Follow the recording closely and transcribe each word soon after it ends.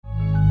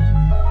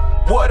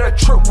What a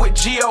trip with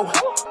Gio.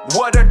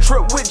 What a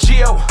trip with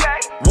Gio.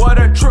 What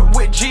a trip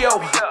with Gio.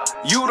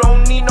 You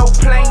don't need no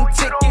plane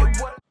ticket.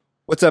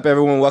 What's up,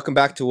 everyone? Welcome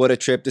back to What a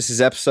Trip. This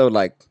is episode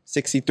like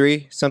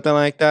 63, something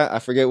like that. I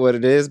forget what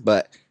it is,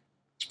 but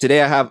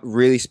today I have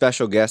really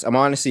special guests. I'm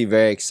honestly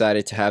very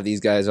excited to have these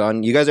guys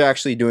on. You guys are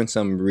actually doing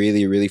some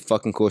really, really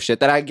fucking cool shit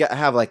that I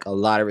have like a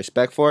lot of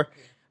respect for.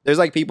 There's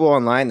like people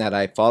online that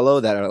I follow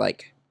that are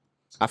like,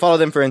 I follow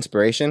them for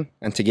inspiration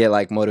and to get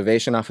like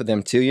motivation off of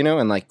them too, you know?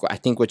 And like, I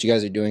think what you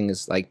guys are doing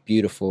is like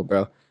beautiful,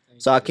 bro.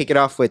 So I'll kick it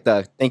off with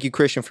thank you,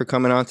 Christian, for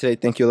coming on today.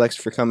 Thank you,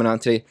 Alexa, for coming on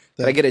today.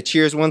 Did I get a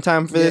cheers one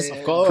time for this?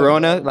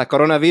 Corona, like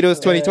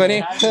Coronavirus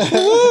 2020.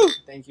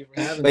 Thank you for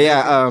having me. But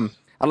yeah,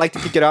 I'd like to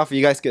kick it off.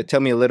 You guys could tell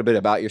me a little bit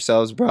about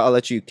yourselves, bro. I'll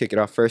let you kick it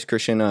off first,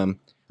 Christian.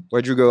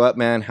 Where'd you grow up,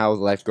 man? How was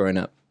life growing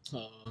up?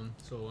 So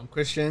I'm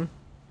Christian.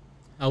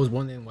 I was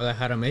born in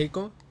Guadalajara,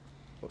 Mexico.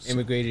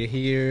 Immigrated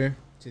here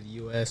to the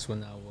U.S.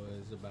 when I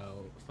was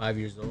about 5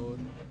 years old.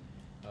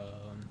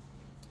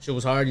 Shit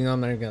was hard, you know, I'm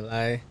not even gonna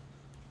lie.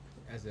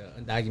 As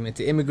an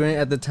undocumented immigrant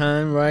at the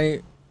time,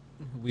 right?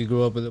 We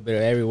grew up a little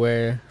bit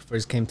everywhere.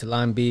 First came to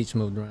Long Beach,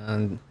 moved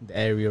around the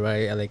area,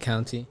 right? LA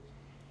County.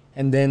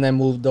 And then I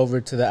moved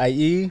over to the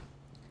IE.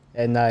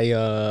 And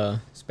I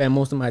spent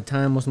most of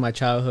my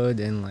childhood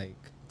and like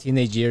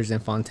teenage years in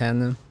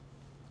Fontana.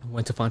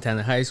 Went to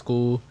Fontana High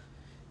School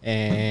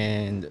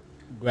and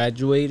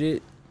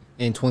graduated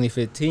in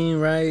 2015,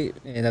 right?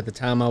 And at the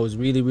time, I was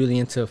really, really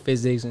into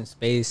physics and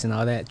space and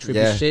all that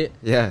trippy shit.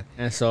 Yeah.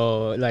 And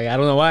so, like, I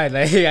don't know why.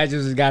 Like, I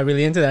just got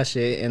really into that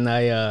shit. And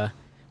I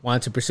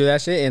wanted to pursue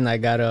that shit. And I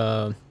got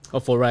a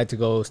full ride to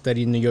go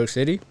study in New York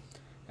City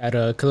at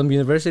Columbia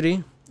University.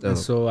 Dope. And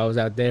so I was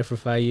out there for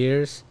 5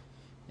 years.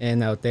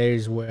 And out there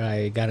is where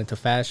I got into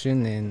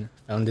fashion and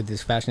founded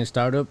this fashion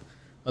startup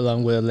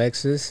along with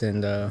Alexis.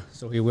 And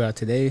so here we are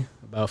today,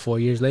 about 4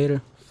 years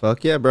later.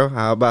 Fuck yeah, bro.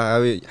 How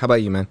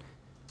about you, man?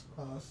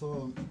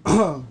 So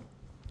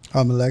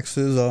I'm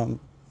Alexis.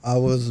 I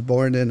was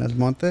born in El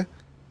Monte,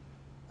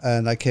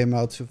 and I came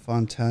out to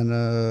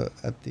Fontana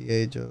at the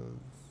age of,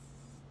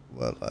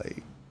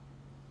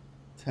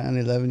 10,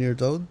 11 years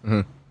old.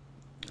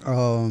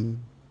 Mm-hmm.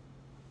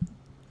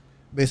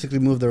 Basically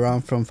moved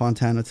around from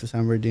Fontana to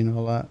San Bernardino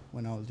a lot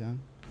when I was young.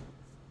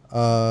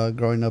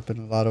 Growing up in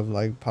a lot of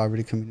like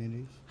poverty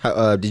communities.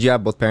 How, did you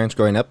have both parents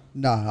growing up?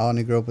 Nah, I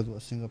only grew up with a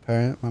single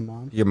parent, my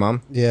mom. Your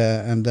mom?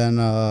 Yeah, and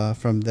then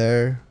from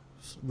there,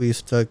 we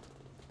stayed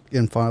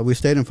in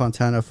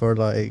Fontana for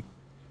like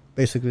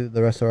basically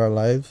the rest of our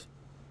lives.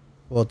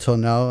 Well, till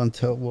now,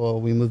 until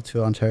we moved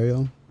to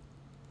Ontario.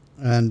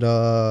 And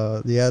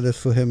this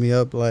fool hit me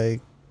up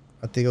like,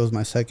 I think it was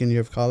my second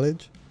year of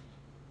college,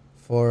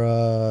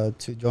 for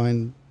to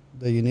join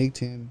the Unique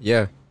team.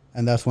 Yeah.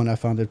 And that's when I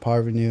founded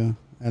Parvenu,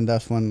 and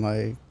that's when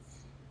like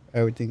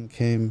everything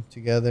came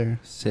together.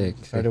 Sick.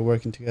 Started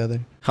working together.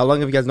 How long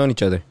have you guys known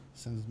each other?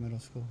 Since middle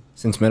school.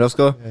 Since middle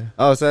school? Yeah.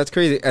 Oh, so that's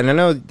crazy. And I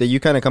know that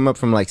you kind of come up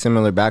from like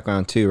similar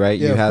background too, right?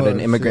 Yeah, you had of an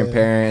course, immigrant yeah.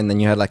 parent, and then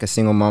you had like a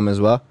single mom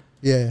as well.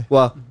 Yeah.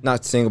 Well,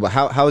 not single, but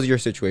how was your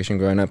situation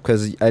growing up?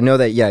 Because I know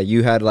that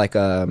you had like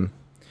I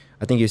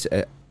think you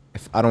said,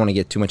 if I don't want to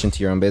get too much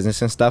into your own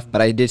business and stuff, but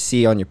I did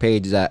see on your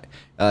page that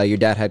your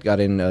dad had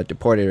gotten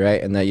deported,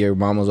 right? And that your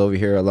mom was over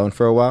here alone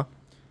for a while.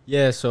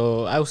 Yeah,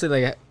 so I would say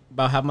like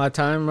about half my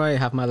time, right,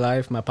 half my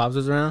life, my pops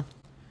was around,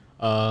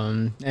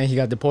 and he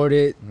got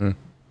deported. Mm-hmm.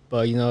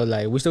 But you know,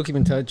 like we still keep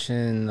in touch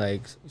and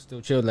like still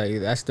chill.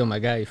 Like that's still my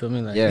guy. You feel me?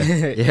 Like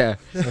Yeah.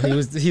 So he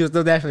was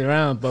still definitely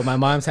around. But my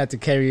mom's had to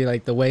carry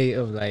like the weight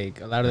of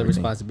like a lot of the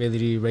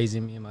responsibility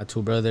raising me and my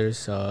two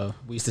brothers.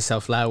 We used to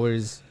sell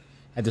flowers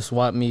at the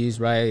swap meets,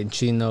 right, in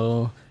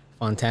Chino,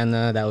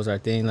 Fontana. That was our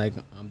thing. Like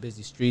on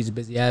busy streets,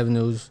 busy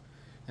avenues.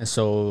 And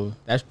so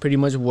that's pretty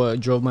much what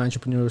drove my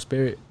entrepreneurial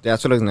spirit.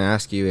 That's what I was gonna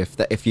ask you.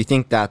 If you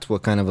think that's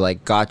what kind of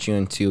like got you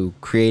into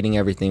creating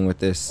everything with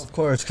this. Of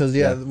course, because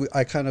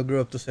I kind of grew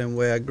up the same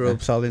way. I grew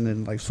up selling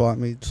in like swap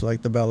meets,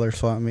 like the Bel Air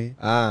swap meet,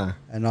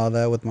 and all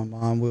that with my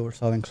mom. We were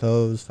selling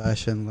clothes,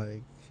 fashion,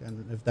 like,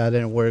 and if that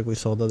didn't work, we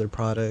sold other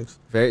products.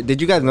 Did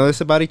you guys know this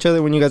about each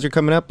other when you guys were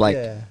coming up? Like,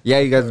 yeah,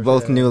 you guys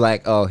both knew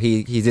like, oh,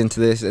 he's into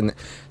this, and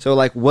so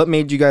like, what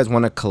made you guys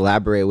want to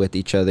collaborate with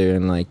each other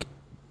and like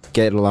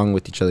get along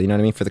with each other? You know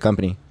what I mean, for the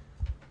company.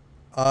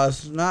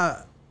 It's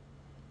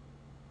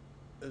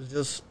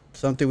just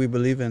something we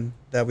believe in,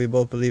 that we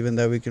both believe in,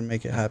 that we can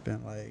make it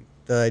happen. Like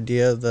the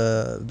idea,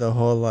 the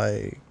whole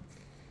like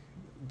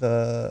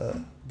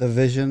the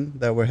vision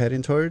that we're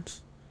heading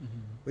towards. Mm-hmm.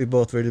 We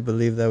both really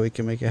believe that we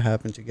can make it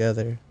happen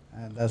together,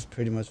 and that's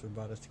pretty much what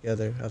brought us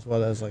together, as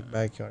well as like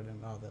Backyard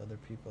and all the other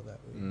people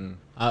that we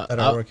that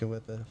are working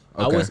with us.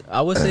 Okay.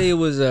 I would say it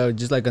was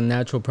just like a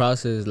natural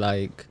process.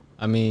 Like,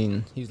 I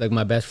mean, he's like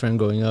my best friend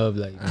growing up.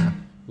 Like,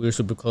 we were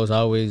super close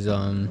always.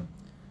 And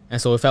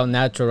so it felt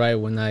natural, right?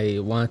 When I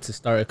wanted to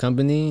start a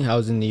company, I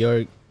was in New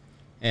York,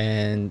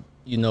 and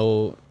you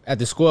know, at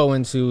the school I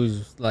went to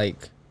was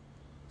like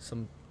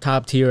some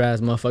top tier ass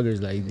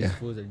motherfuckers. Like these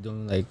fools are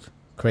doing like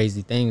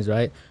crazy things,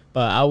 right?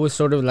 But I was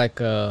sort of like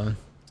I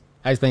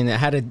explained that I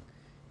had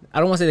I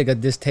don't want to say like a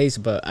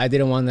distaste, but I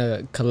didn't want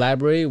to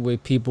collaborate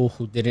with people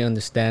who didn't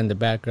understand the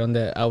background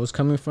that I was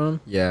coming from.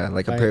 Yeah,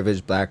 like a Right.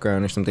 privileged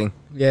background or something.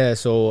 Yeah,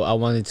 so I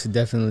wanted to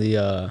definitely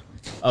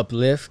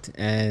uplift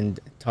and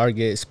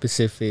target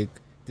specific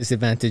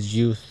disadvantaged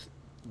youth,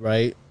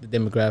 right? The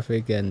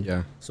demographic, and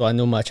Yeah. so I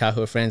knew my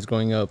childhood friends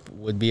growing up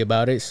would be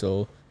about it.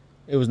 So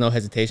it was no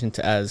hesitation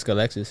to ask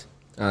Alexis.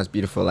 That was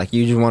beautiful. Like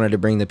you just wanted to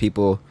bring the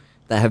people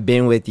that have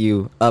been with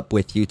you up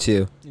with you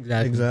too.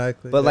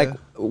 Exactly. But like yeah.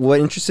 what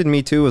interested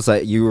me too was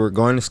like you were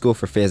going to school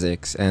for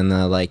physics and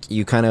like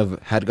you kind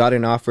of had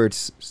gotten offered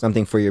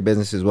something for your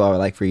business as well,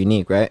 like for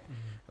Unique, right?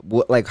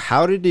 What, like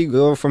how did you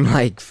go from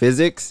like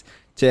physics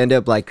to end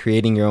up like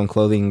creating your own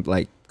clothing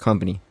like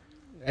company?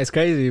 It's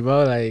crazy,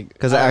 bro. Like,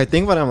 Because I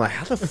think about it, I'm like,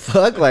 how the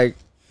fuck, like,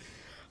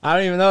 I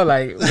don't even know.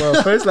 Like,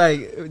 well, first,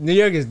 like, New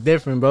York is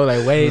different, bro.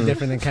 Like, way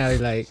different than Cali.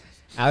 Like,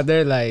 out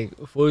there, like,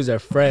 foods are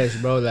fresh,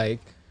 bro. Like,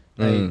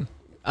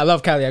 I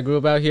love Cali. I grew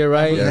up out here,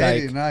 right? He's Yeah. Like,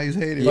 hating. Nah, he's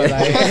hating. but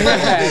like,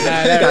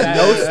 got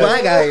no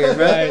swag out here,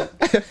 bro. Right.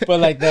 But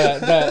like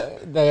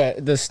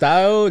the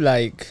style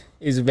like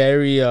is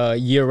very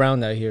year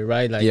round out here,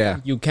 right? Like Yeah.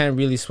 you can't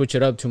really switch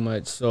it up too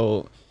much.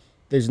 So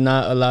there's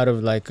not a lot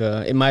of like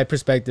in my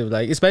perspective,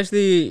 like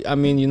especially I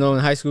mean, you know, in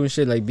high school and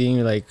shit, like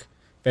being like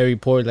very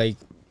poor, like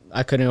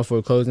I couldn't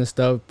afford clothes and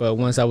stuff. But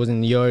once I was in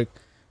New York,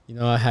 you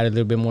know, I had a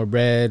little bit more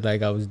bread,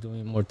 like I was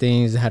doing more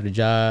things, had a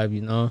job,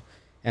 you know.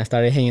 And I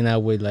started hanging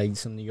out with like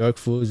some New York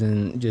fools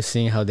and just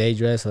seeing how they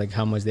dress, like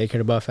how much they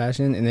cared about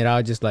fashion. And it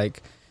all just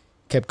like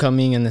kept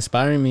coming and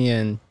inspiring me.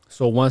 And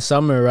so one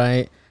summer,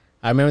 right,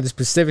 I remember the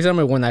specific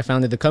summer when I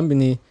founded the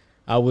company,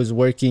 I was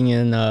working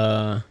in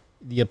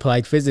the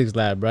applied physics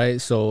lab, right?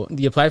 So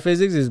the applied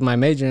physics is my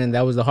major, and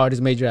that was the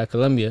hardest major at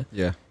Columbia.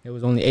 Yeah. It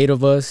was only 8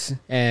 of us,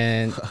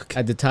 and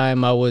at the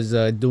time I was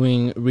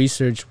doing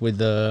research with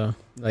the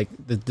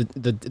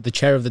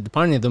chair of the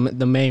department,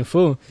 the main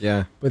fool.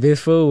 Yeah. But this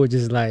fool was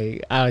just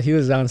like, he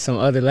was on some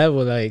other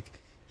level. Like,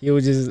 he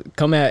would just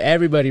come at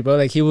everybody, bro.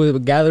 Like, he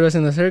would gather us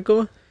in a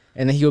circle,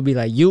 and then he would be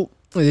like, this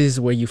is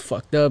where you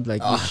fucked up.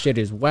 Like, this shit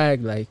is whack.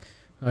 Like,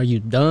 are you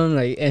dumb?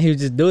 Like, and he would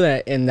just do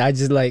that. And I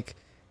just, like,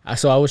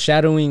 so I was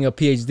shadowing a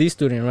PhD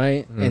student,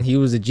 right? And he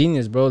was a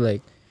genius, bro.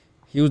 Like,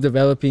 he was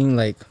developing,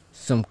 like,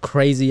 some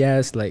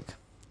crazy-ass, like,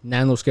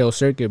 nanoscale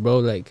circuit, bro.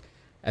 Like,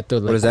 at the,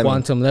 does like, that mean?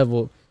 quantum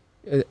level.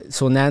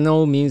 So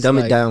nano means Dumb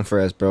like, it down for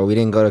us, bro. We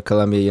didn't go to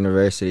Columbia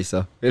University,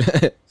 so.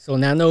 So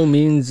nano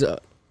means,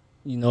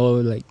 you know,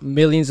 like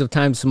millions of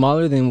times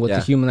smaller than what Yeah.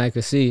 the human eye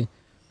could see.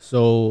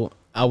 So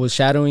I was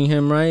shadowing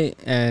him, right?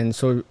 And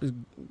so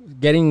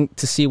getting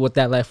to see what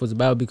that life was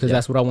about, because Yeah.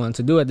 that's what I wanted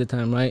to do at the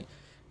time, right?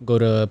 Go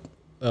to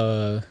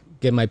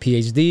get my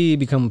PhD,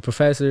 become a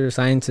professor,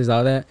 scientist,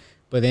 all that.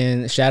 But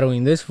then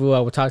shadowing this fool, I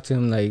would talk to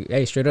him like,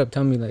 hey, straight up,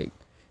 tell me, like,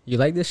 you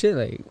like this shit?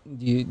 Like,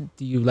 do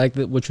you like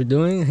what you're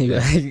doing? He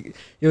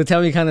would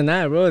tell me kind of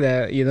not, bro.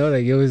 That, you know,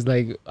 like it was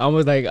like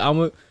almost like I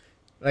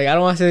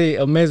don't want to say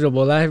a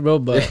miserable life, bro,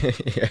 but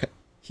Yeah.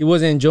 he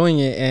wasn't enjoying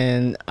it,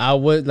 and I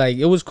would like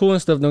it was cool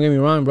and stuff. Don't get me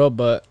wrong, bro,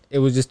 but it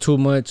was just too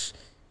much.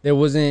 There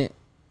wasn't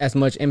as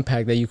much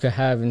impact that you could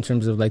have in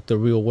terms of like the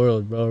real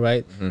world, bro.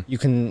 Right? You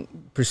can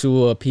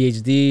pursue a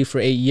PhD for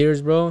 8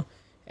 years, bro,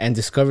 and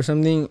discover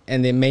something,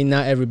 and it may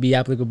not ever be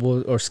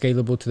applicable or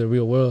scalable to the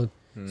real world.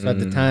 So at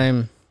the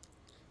time,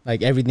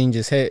 like everything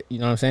just hit, you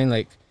know what I'm saying?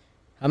 Like,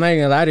 I'm not even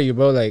gonna lie to you,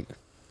 bro. Like,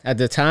 at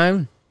the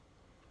time,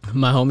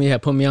 my homie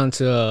had put me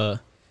onto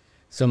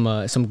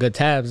some good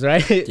tabs,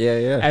 right? Yeah,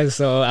 yeah. And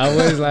so I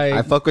was like,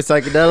 I fuck with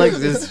psychedelics.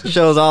 This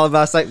show's all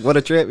about what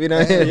a trip, you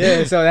know?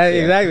 yeah. So that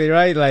Yeah. exactly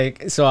right.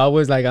 Like, so I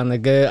was like on a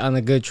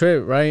good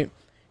trip, right?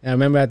 And I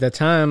remember at the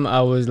time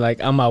I was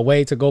like on my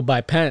way to go buy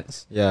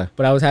pants, Yeah.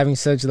 but I was having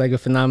such like a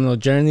phenomenal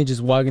journey,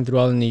 just walking through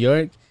all of New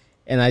York,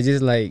 and I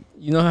just like,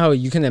 you know how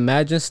you can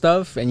imagine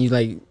stuff, and you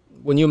like.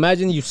 When you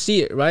imagine, you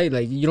see it, right?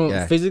 Like, you don't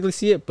Yeah. physically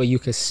see it, but you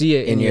can see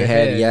it In your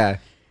head, yeah.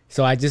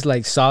 So I just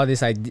like saw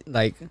this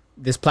like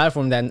this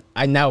platform that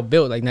I now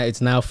built. Like, now it's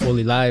now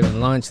fully live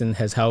and launched and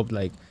has helped,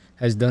 like,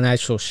 has done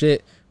actual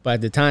shit. But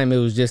at the time, it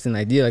was just an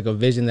idea, like a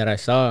vision that I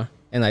saw,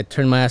 and I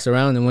turned my ass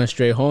around and went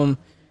straight home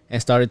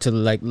and started to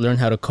like learn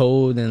how to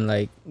code and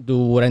like do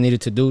what I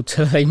needed to do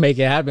to like make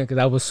it happen, because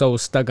I was so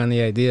stuck on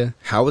the idea.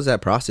 How was that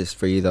process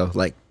for you though?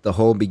 Like the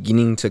whole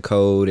beginning to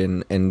code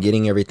and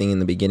getting everything in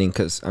the beginning,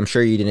 because I'm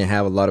sure you didn't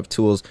have a lot of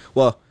tools.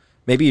 Well,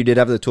 maybe you did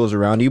have the tools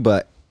around you,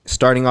 but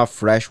starting off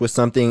fresh with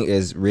something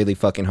is really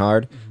fucking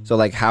hard. So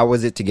like, how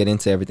was it to get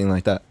into everything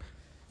like that?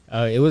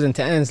 It was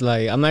intense.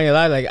 Like, I'm not gonna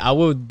lie, like I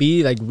would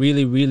be like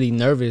really, really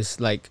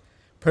nervous, like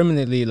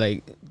permanently,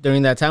 like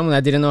during that time when I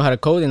didn't know how to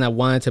code and I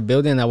wanted to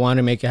build it and I wanted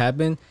to make it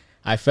happen.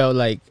 I felt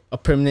like a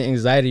permanent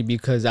anxiety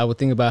because I would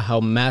think about how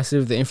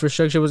massive the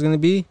infrastructure was gonna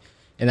be,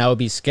 and I would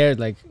be scared.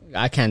 Like,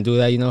 I can't do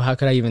that. You know, how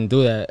could I even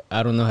do that?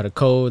 I don't know how to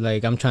code.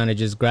 Like, I'm trying to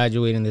just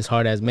graduate in this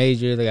hard ass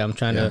major. Like, I'm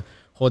trying to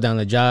hold down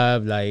the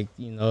job. Like,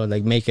 you know,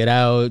 like make it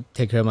out,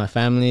 take care of my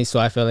family. So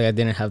I felt like I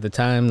didn't have the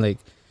time. Like,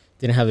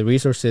 didn't have the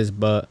resources.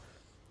 But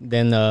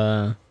then,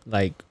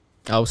 like,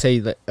 I would say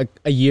like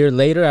a year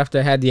later, after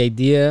I had the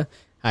idea,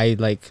 I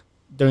like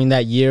during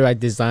that year, I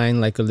designed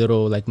like a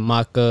little like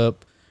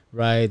mock-up,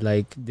 right?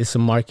 Like did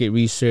some market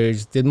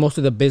research, did most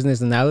of the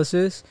business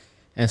analysis.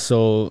 And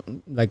so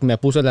like me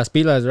puse las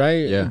pilas,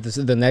 right? Yeah. This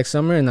is the next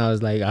summer. And I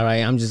was like, all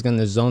right, I'm just going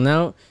to zone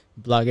out,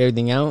 block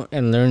everything out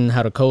and learn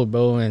how to code,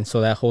 bro. And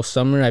so that whole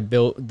summer I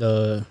built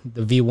the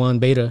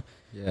V1 beta.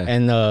 Yeah.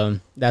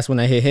 And that's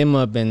when I hit him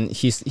up, and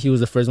he was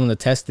the first one to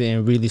test it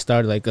and really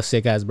started like a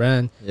sick ass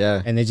brand.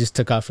 Yeah. And it just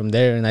took off from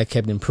there, and I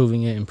kept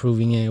improving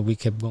it. We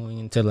kept going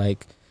into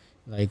like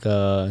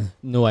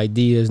new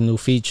ideas, new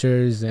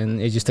features, and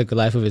it just took a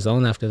life of its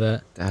own after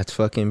that. That's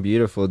fucking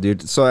beautiful,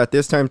 dude. So at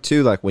this time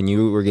too, like when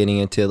you were getting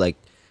into like,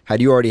 had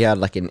you already had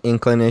like an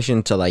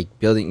inclination to like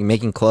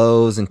making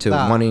clothes and to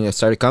wanting to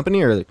start a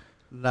company, or?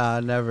 Nah,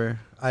 never.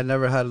 I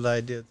never had the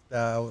idea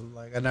that I was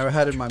like. I never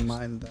had in my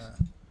mind that.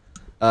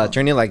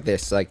 Turn it like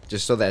this, like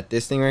just so that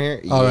this thing right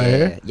here. Oh, yeah, right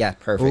here? Yeah,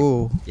 perfect.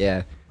 Ooh.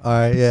 Yeah. All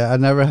right, yeah. I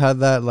never had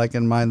that like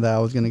in mind that I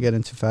was gonna get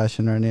into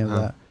fashion or any of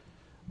that.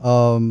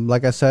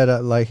 Like I said,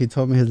 like he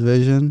told me his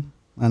vision,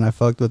 and I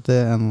fucked with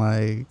it. And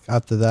like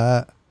after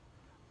that,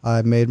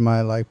 I made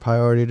my like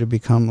priority to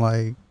become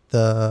like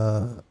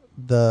the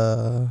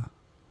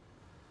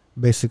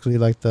basically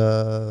like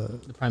the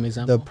prime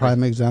example. The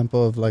prime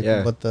example of like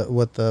Yeah. what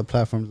the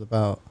platform's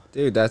about.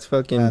 Dude, that's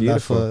fucking And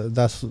beautiful.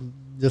 That's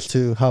just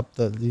to help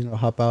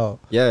help out.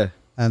 Yeah.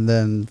 And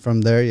then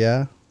from there,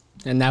 yeah.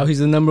 And now he's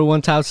the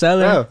 #1 top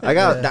seller. Bro,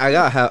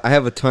 I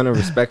have a ton of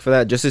respect for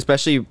that. Just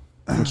especially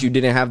since you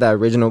didn't have that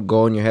original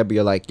goal in your head, but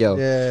you're like, yo,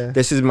 Yeah.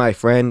 this is my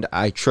friend.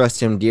 I trust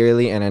him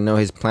dearly, and I know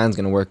his plan's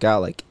gonna work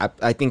out. Like,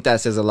 I think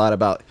that says a lot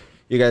about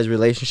your guys'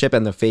 relationship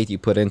and the faith you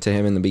put into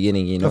him in the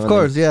beginning. You know, Of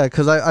course, yeah,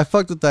 because I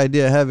fucked with the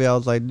idea heavy. I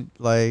was like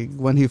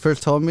when he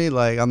first told me,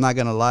 like, I'm not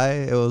gonna lie,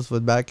 it was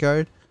with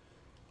Backyard.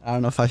 I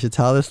don't know if I should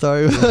tell this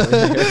story,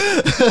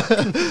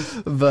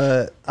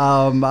 but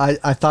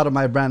I thought of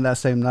my brand that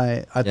same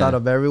night. I thought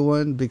of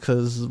everyone,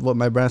 because what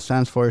my brand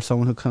stands for is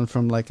someone who comes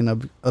from like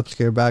an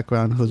obscure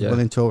background, who's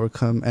willing to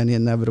overcome any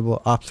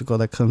inevitable obstacle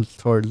that comes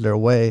towards their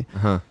way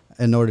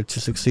in order to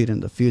succeed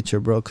in the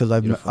future, bro. Because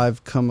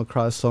I've come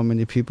across so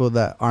many people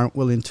that aren't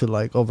willing to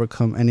like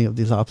overcome any of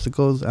these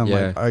obstacles and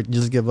like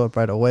just give up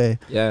right away.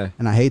 Yeah.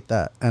 And I hate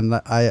that. And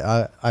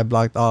I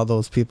blocked all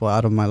those people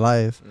out of my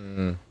life.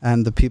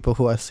 And the people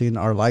who I've seen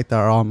are like that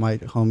are all my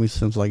homies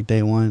since like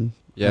day one.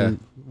 Yeah. And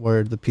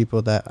were the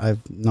people that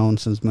I've known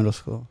since middle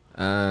school.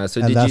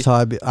 So and that's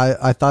how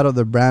I thought of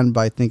the brand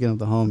by thinking of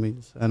the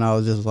homies. And I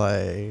was just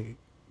like,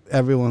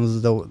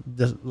 everyone's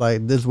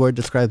like, this word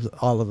describes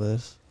all of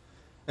us.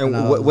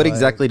 And what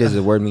exactly does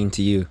the word mean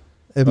to you?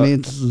 It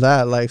means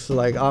that like, so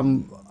like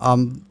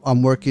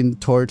I'm working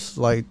towards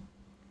like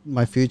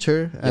my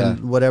future,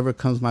 and whatever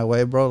comes my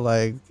way, bro,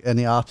 like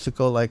any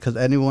obstacle, like, because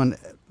anyone,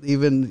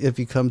 even if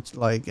you come to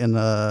like in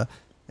a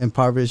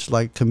impoverished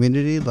like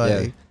community,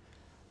 like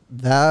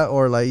that,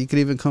 or like you could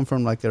even come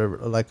from like a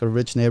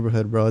rich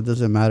neighborhood, bro, it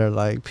doesn't matter.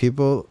 Like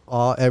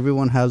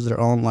everyone has their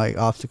own like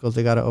obstacles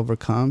they got to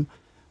overcome.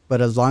 But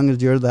as long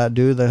as you're that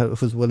dude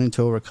who's willing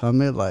to overcome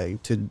it,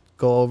 like to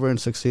go over and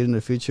succeed in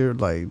the future,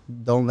 like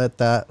don't let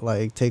that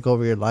like take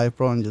over your life,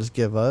 bro, and just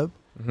give up.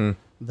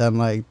 Then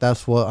like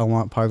that's what I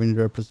want Parveen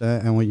to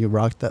represent. And when you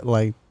rock that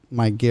like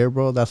my gear,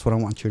 bro, that's what I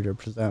want you to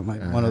represent.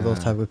 Like one of those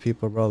type of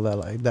people, bro,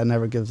 that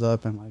never gives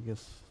up and like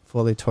is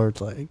fully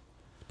towards like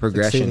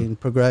progression,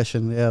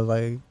 yeah,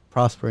 like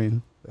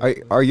prospering.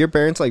 Are your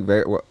parents like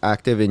very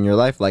active in your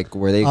life? Like,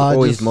 were they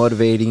always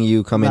motivating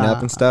you coming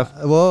up and stuff?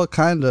 Well,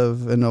 kind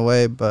of in a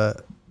way,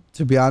 but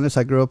to be honest,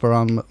 I grew up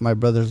around my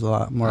brothers a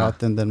lot more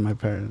often than my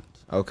parents.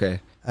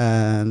 Okay.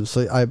 And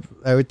so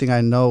everything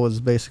I know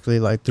was basically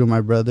like through my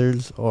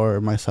brothers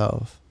or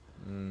myself.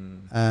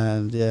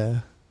 And yeah,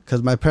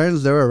 because my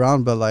parents, they were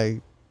around, but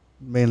like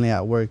mainly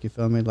at work. You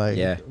feel me?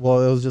 Like,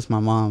 well, it was just my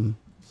mom,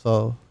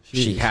 so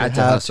she had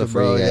to hustle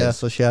for you guys. Yeah,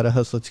 so she had to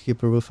hustle to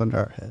keep a roof under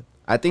our head.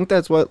 I think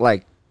that's what,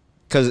 like,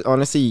 because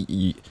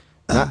honestly,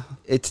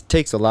 it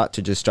takes a lot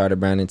to just start a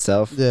brand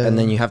itself. Yeah. And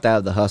then you have to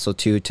have the hustle,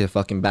 too, to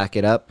fucking back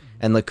it up.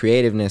 And the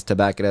creativeness to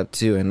back it up,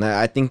 too. And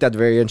I think that's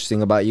very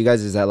interesting about you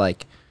guys is that,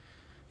 like,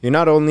 you're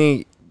not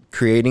only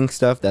creating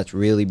stuff that's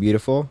really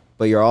beautiful,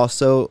 but you're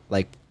also,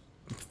 like,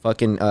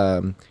 fucking,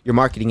 you're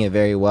marketing it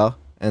very well.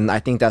 And I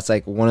think that's,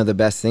 like, one of the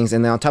best things.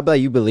 And then on top of that,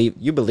 you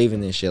believe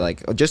in this shit.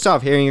 Like, just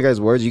off hearing your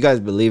guys' words, you guys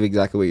believe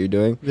exactly what you're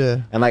doing.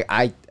 Yeah. And, like,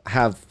 I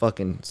have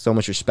fucking so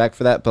much respect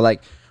for that. But,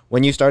 like,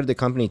 when you started the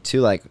company,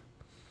 too, like,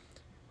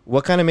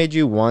 what kind of made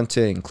you want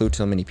to include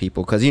so many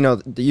people? Because, you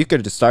know, you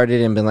could have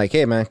started and been like,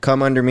 hey, man,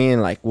 come under me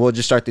and, like, we'll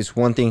just start this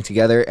one thing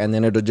together. And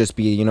then it'll just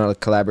be, you know, a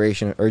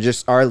collaboration or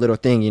just our little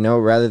thing, you know,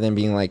 rather than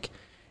being like,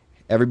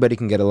 everybody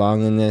can get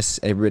along in this.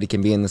 Everybody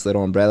can be in this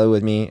little umbrella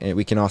with me. And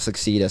we can all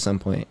succeed at some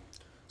point.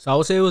 So I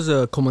would say it was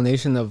a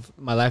culmination of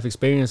my life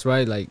experience,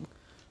 right? Like,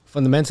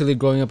 fundamentally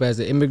growing up as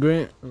an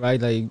immigrant,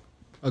 right? Like,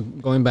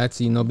 going back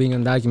to, you know, being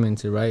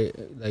undocumented, right?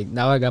 Like,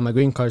 now I got my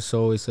green card,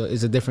 so it's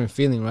a different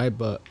feeling, right?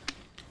 But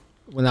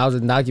when I was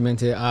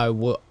undocumented, I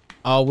would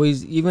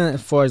always, even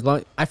for as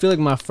long, I feel like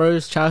my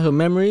first childhood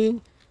memory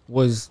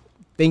was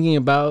thinking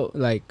about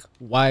like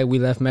why we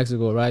left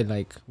Mexico, right?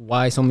 Like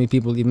why so many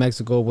people leave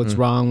Mexico, what's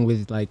wrong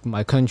with like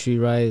my country,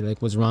 right?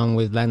 Like what's wrong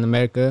with Latin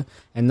America,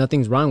 and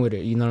nothing's wrong with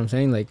it, you know what I'm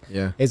saying? Like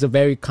it's a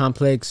very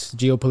complex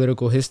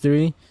geopolitical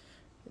history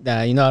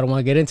that, you know, I don't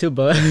want to get into,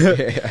 but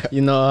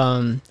you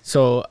know,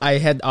 so I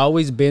had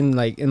always been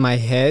like in my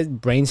head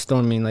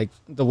brainstorming. Like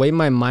the way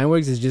my mind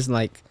works is just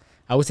like,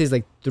 I would say it's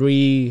like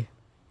 3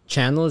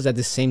 channels at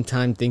the same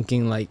time,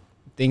 thinking like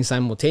things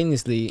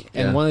simultaneously.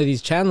 And one of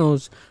these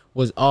channels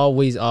was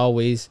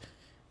always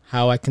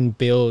how I can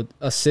build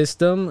a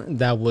system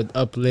that would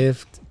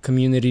uplift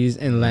communities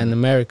in Latin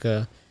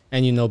America.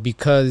 And, you know,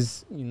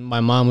 because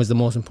my mom was the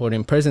most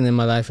important person in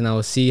my life and I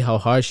would see how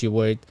hard she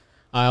worked,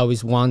 I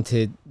always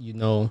wanted, you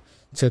know,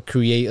 to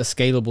create a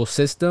scalable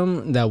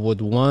system that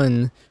would,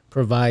 one,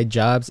 provide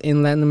jobs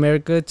in Latin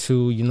America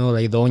to, you know,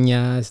 like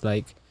doñas,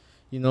 like,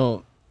 you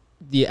know,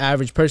 the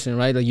average person,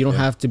 right? Like you don't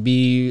have to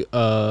be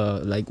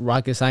like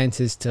rocket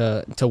scientist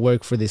to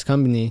work for this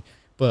company,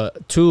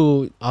 but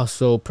 2,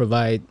 also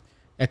provide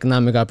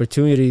economic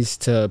opportunities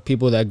to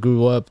people that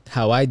grew up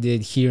how I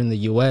did here in the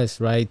US,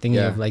 right?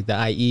 Thinking of like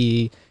the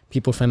IE,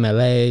 people from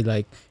LA,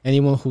 like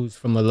anyone who's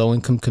from a low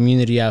income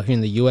community out here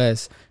in the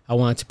US, I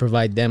wanted to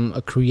provide them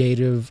a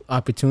creative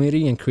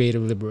opportunity and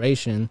creative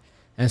liberation.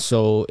 And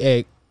so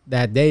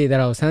that day that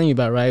I was telling you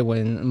about, right,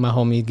 when my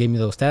homie gave me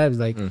those tabs,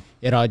 like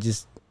it all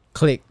just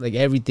clicked, like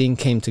everything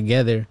came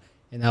together,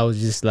 and I was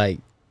just like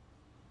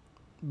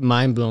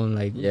mind blown,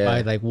 like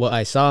by like what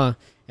I saw.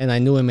 And I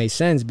knew it made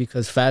sense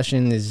because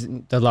fashion is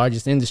the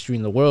largest industry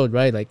in the world,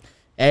 right? Like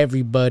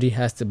everybody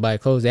has to buy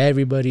clothes,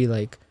 everybody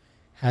like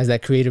has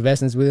that creative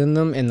essence within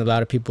them, and a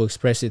lot of people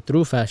express it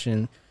through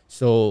fashion.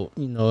 So,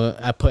 you know,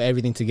 I put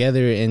everything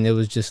together and it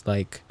was just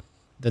like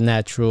the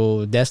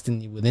natural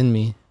destiny within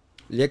me.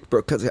 Yeah,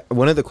 bro, because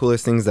one of the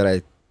coolest things that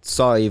I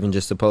saw, even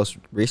just a post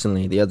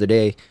recently the other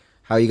day,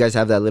 how you guys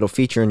have that little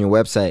feature on your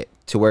website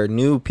to where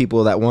new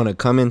people that want to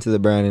come into the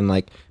brand and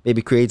like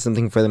maybe create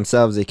something for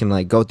themselves, they can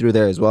like go through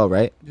there as well,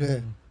 right?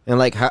 Yeah. And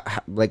like how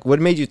like what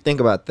made you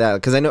think about that?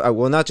 Because I know,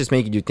 well, not just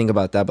making you think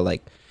about that, but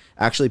like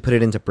actually put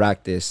it into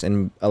practice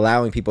and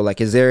allowing people, like,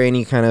 is there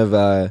any kind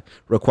of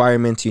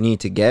requirements you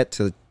need to get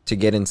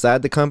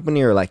inside the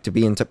company, or like to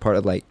be into part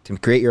of like to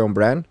create your own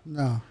brand?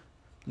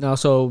 No,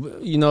 so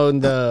you know, in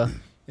the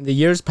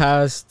years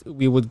past,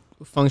 we would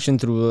function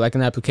through like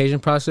an application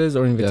process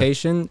or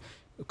invitation,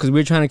 because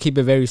we were trying to keep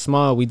it very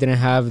small. We didn't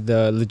have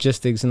the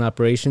logistics and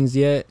operations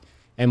yet,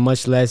 and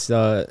much less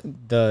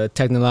the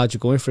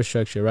technological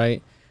infrastructure,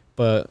 right?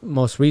 But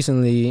most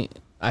recently,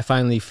 I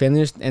finally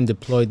finished and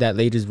deployed that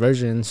latest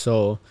version.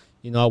 So,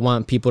 you know, I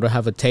want people to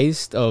have a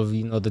taste of,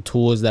 you know, the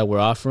tools that we're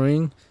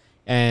offering,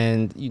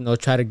 and, you know,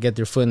 try to get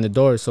their foot in the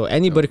door. So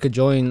anybody could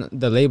join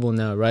the label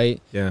now, right?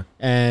 Yeah.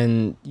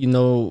 And, you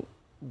know,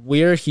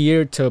 we're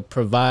here to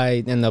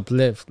provide and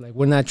uplift. Like,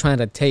 we're not trying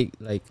to take,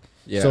 like,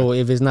 so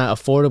if it's not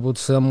affordable to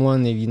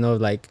someone, if, you know,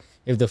 like,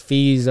 if the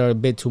fees are a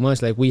bit too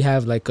much, like, we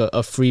have like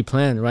a free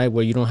plan, right,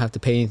 where you don't have to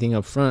pay anything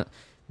up front.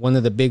 One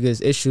of the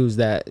biggest issues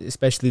that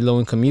especially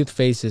low-income youth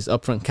face is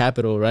upfront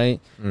capital, right?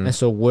 And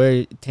so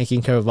we're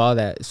taking care of all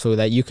that so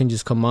that you can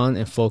just come on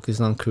and focus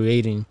on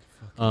creating.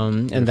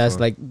 And that's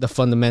like the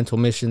fundamental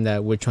mission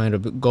that we're trying to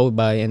go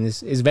by. And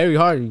it's very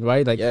hard,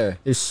 right? Like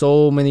there's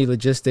so many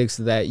logistics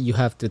that you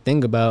have to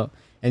think about.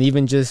 And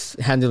even just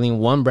handling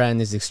one brand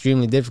is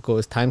extremely difficult.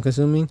 It's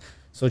time-consuming.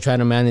 So trying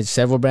to manage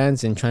several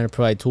brands and trying to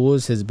provide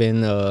tools has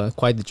been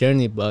quite the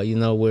journey. But, you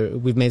know,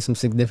 we've made some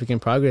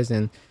significant progress,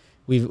 and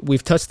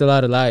we've touched a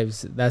lot of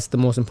lives. That's the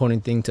most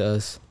important thing to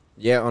us.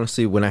 Yeah,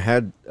 honestly, when I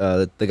had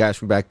the guys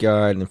from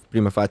Backyard and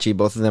Prima Facie,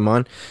 both of them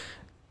on,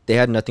 they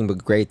had nothing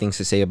but great things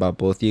to say about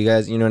both of you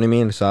guys. You know what I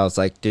mean? So I was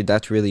like, dude,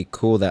 that's really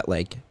cool that,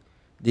 like,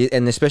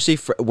 and especially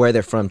for where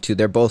they're from, too.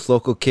 They're both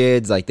local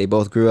kids. Like, they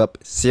both grew up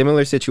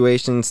similar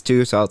situations,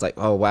 too. So I was like,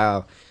 oh,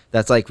 wow,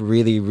 that's, like,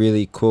 really,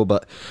 really cool.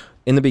 But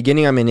in the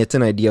beginning, I mean, it's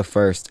an idea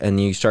first,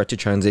 and you start to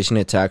transition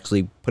it to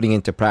actually putting it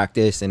into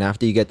practice. And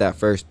after you get that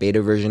first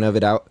beta version of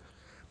it out,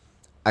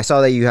 I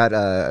saw that you had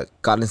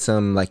gotten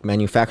some, like,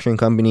 manufacturing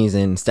companies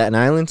in Staten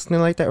Island, something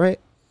like that, right?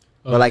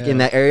 Or like in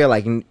that area,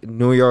 like in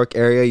New York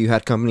area, you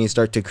had companies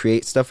start to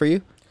create stuff for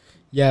you?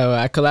 Yeah,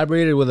 I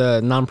collaborated with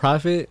a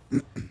nonprofit,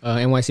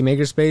 NYC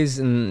Makerspace,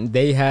 and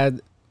they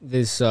had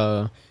this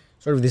sort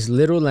of this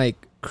little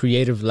like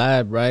creative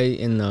lab, right,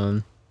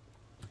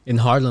 in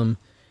Harlem.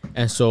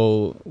 And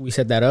so we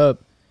set that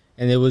up,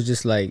 and it was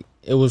just like,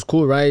 it was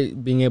cool,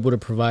 right, being able to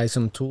provide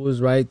some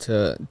tools, right,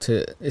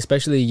 to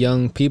especially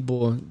young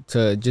people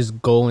to just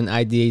go and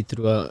ideate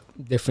through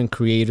different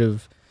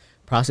creative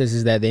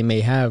processes that they may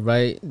have,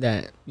 right?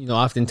 That, you know,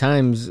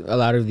 oftentimes a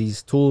lot of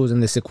these tools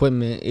and this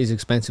equipment is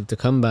expensive to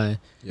come by.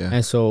 Yeah.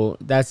 And so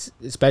that's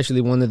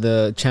especially one of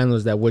the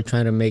channels that we're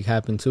trying to make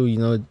happen too, you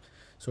know,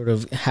 sort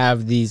of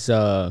have these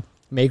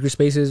maker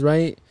spaces,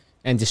 right?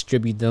 And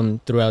distribute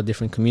them throughout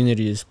different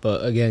communities.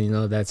 But again, you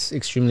know, that's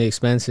extremely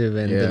expensive,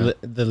 and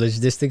the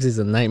logistics is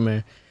a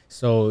nightmare.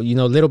 So, you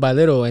know, little by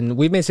little, and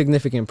we've made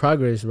significant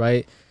progress,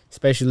 right?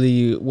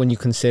 Especially when you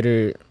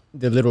consider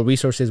the little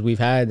resources we've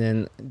had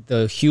and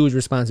the huge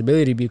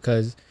responsibility,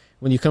 because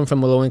when you come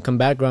from a low income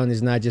background,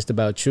 it's not just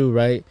about you,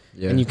 right?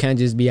 Yeah. And you can't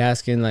just be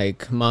asking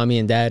like mommy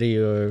and daddy,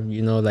 or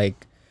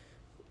like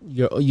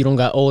you don't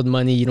got old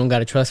money, you don't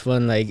got a trust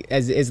fund. Like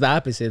it's the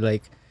opposite.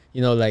 Like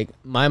like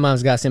my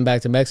mom's got sent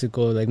back to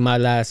Mexico like my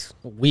last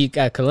week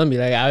at Columbia.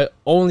 Like I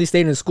only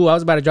stayed in school. I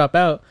was about to drop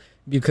out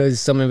because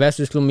some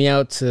investors flew me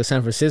out to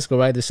San Francisco,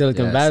 right, the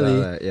Silicon Valley.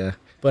 I saw that, yeah.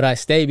 But I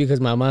stayed because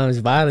my mom's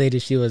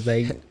violated. She was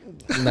like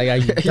are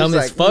you dumb He's as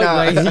like, fuck? nah.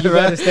 Like, you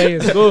better stay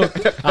in school.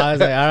 I was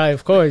like, all right,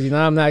 of course.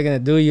 I'm not going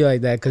to do you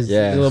like that because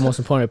you're the most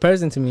important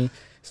person to me.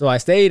 So I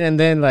stayed. And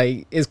then,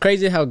 like, it's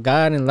crazy how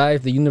God and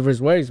life, the universe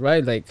works,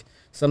 right? Like,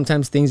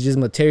 sometimes things just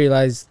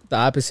materialize the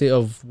opposite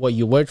of what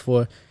you worked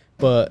for.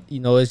 But,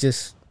 it's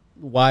just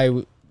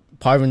why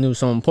parvenu is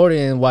so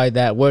important and why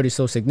that word is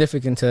so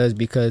significant to us,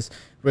 because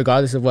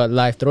regardless of what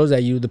life throws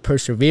at you, the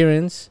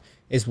perseverance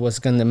is what's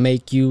going to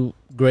make you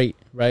great,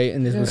 right?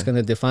 And is what's going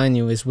to define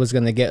you, is what's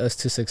going to get us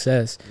to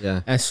success.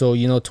 Yeah. And so,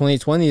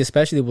 2020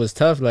 especially was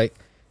tough. Like,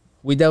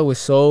 we dealt with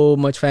so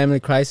much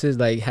family crisis,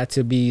 like, had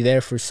to be there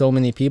for so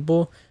many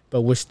people,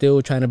 but we're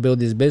still trying to build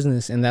this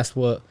business. And that's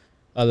what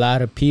a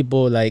lot of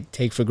people, like,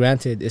 take for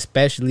granted,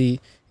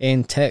 especially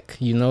in tech,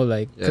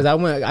 like, because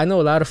I know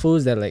a lot of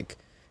fools that, like,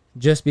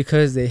 just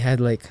because they had,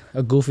 like,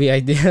 a goofy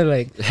idea,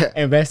 like,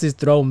 investors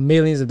throw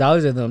millions of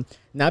dollars at them,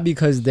 not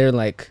because they're,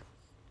 like,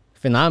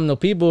 phenomenal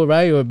people,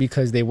 right, or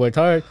because they worked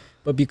hard,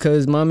 but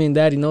because mommy and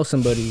daddy know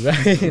somebody,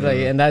 right? Like,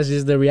 and that's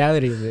just the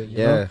reality of it. You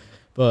know?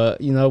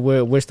 But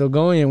we're still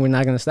going, and we're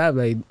not gonna stop.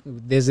 Like,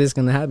 this is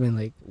gonna happen.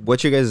 Like,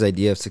 what's your guys'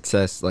 idea of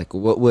success? Like,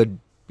 what would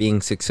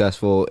being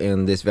successful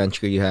in this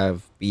venture you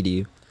have be to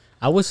you?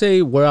 I would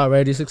say we're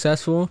already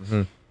successful.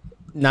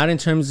 Not in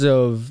terms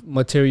of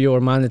material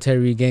or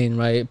monetary gain,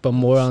 right? But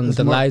more on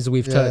the lives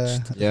we've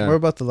touched. Yeah. More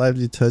about the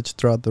lives you touched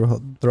throughout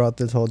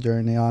this whole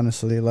journey,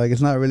 honestly. Like, it's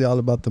not really all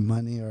about the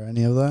money or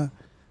any of that.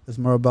 It's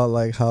more about,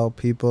 like, how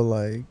people,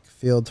 like,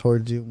 feel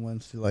towards you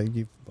once, like,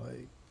 you've,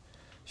 like,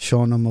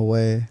 shown them a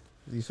way.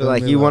 So,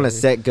 like, you want to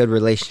set good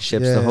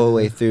relationships the whole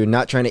way through,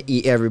 not trying to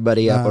eat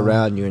everybody up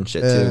around you and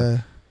shit, too.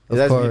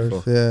 That's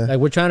beautiful. Yeah. Like,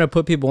 we're trying to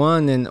put people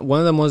on, and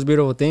one of the most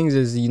beautiful things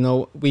is,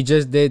 we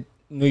just did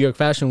New York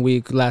Fashion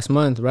Week last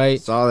month,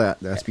 right? Saw that.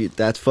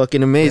 That's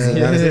fucking amazing.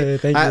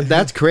 Thank you.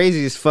 That's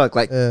crazy as fuck.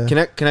 Like,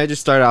 can I just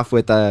start off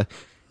with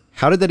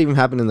how did that even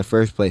happen in the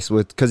first place?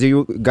 Because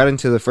you got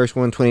into the first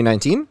one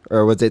 2019,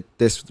 or was it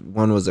this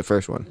one was the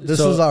first one? This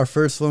was our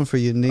first one for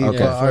Unique.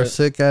 Okay. Our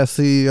sick ass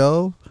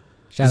CEO.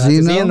 Shout out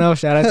to Zeno.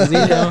 Shout out to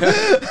Zeno.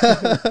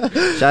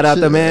 Shout out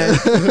the man.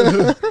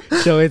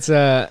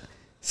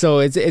 So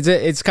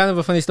it's kind of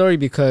a funny story,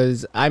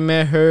 because I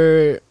met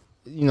her,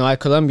 at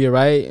Columbia,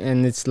 right?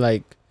 And it's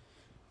like,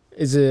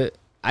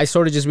 I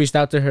sort of just reached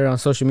out to her on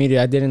social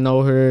media. I didn't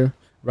know her,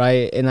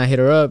 right? And I hit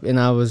her up, and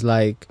I was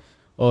like,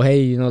 oh,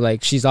 hey,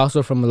 like, she's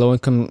also from a low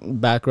income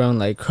background.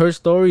 Like, her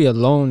story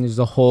alone is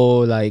a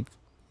whole, like,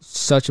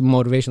 such a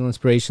motivational,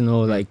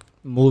 inspirational, like,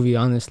 movie.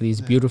 Honestly,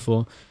 it's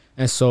beautiful.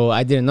 And so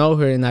I didn't know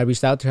her, and I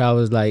reached out to her. I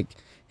was like,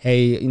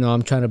 hey,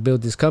 I'm trying to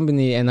build this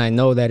company, and I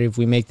know that if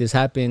we make this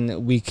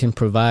happen, we can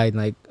provide,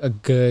 like, a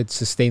good,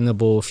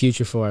 sustainable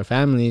future for our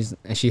families.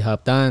 And she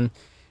hopped on.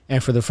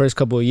 And for the first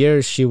couple of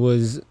years, she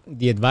was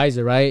the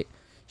advisor, right?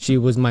 She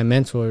was my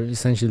mentor,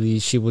 essentially.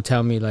 She would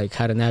tell me, like,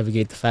 how to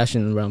navigate the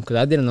fashion realm, because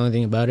I didn't know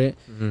anything about it.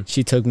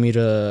 She took me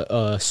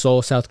to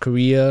Seoul, South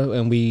Korea,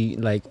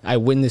 and I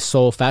witnessed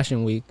Seoul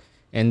Fashion Week,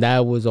 and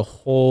that was a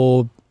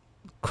whole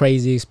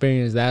crazy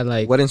experience. That,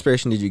 like, what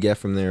inspiration did you get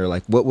from there?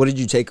 Like, what did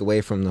you take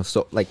away from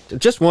the like,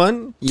 just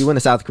one, you went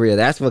to South Korea,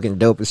 that's fucking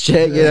dope as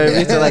shit, you know what I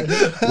mean? So, like,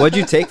 what'd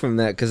you take from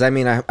that? Because I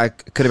mean, I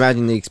could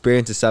imagine the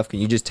experience itself.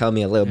 Can you just tell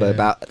me a little bit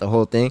about the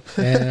whole thing?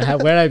 Where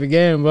did I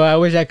begin, bro? I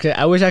wish I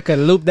could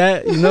loop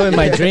that, in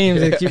my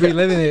dreams and keep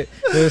reliving it.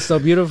 It was so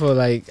beautiful.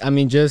 Like, I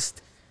mean,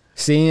 just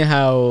seeing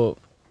how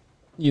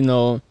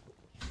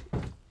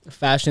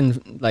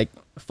fashion, like,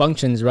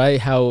 functions, right?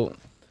 How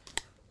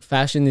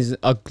fashion is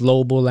a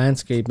global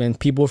landscape, and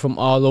people from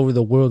all over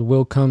the world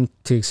will come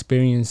to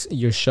experience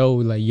your show,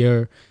 like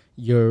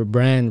your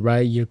brand,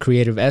 right? Your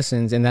creative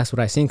essence. And that's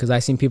what I seen, because I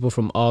seen people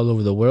from all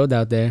over the world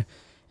out there,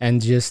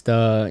 and just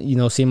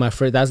see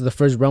that's the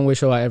first runway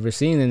show I ever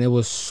seen, and it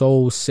was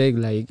so sick.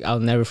 Like,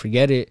 I'll never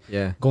forget it.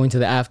 Yeah, going to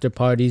the after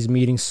parties,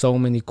 meeting so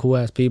many cool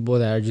ass people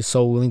that are just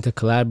so willing to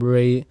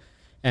collaborate,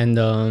 and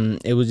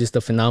it was just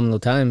a phenomenal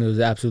time. It was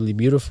absolutely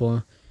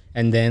beautiful.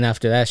 And then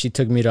after that, she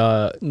took me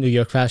to New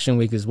York Fashion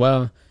Week as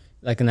well,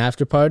 like an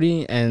after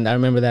party. And I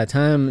remember that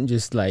time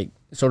just, like,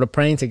 sort of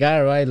praying to God,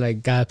 right?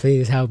 Like, God,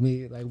 please help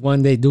me, like,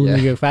 one day do New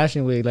York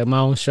Fashion Week, like, my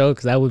own show,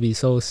 because that would be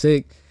so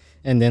sick.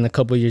 And then a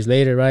couple of years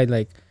later, right,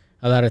 like,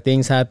 a lot of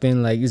things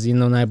happened. Like,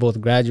 Zeno and I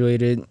both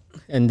graduated.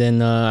 And then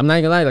I'm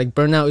not gonna lie, like,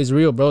 burnout is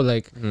real, bro.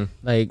 Like,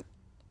 like,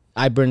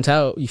 I burnt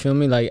out, you feel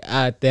me? Like,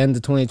 at the end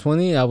of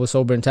 2020, I was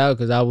so burnt out,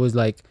 because I was,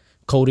 like,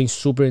 coding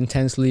super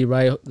intensely,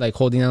 right? Like,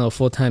 holding down a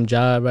full-time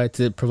job, right,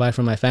 to provide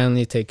for my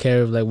family, take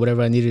care of, like,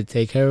 whatever I needed to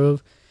take care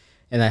of.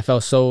 And I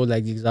felt so,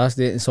 like,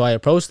 exhausted. And so I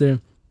approached her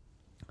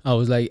I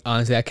was like,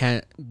 honestly, I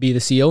can't be the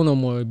CEO no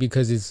more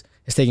because it's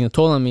taking a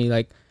toll on me.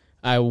 Like,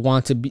 I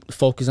want to be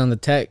focused on the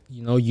tech.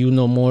 You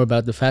know more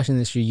about the fashion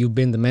industry. You've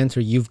been the mentor.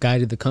 You've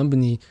guided the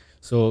company.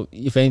 So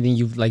if anything,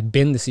 you've like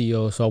been the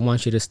CEO. So I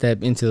want you to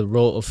step into the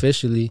role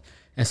officially.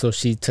 And so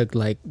she took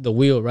like the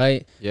wheel,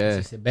 right? Yeah.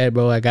 She said, "Bad,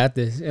 bro, I got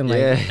this." And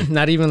like,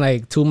 not even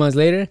like 2 months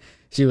later,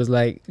 she was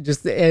like,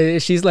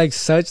 she's like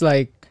such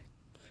like,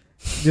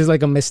 just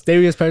like a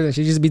mysterious person.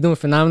 She just be doing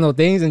phenomenal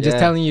things and just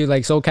telling you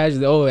like so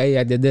casually, "Oh, hey,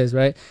 I did this,"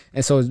 right?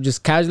 And so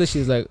just casually,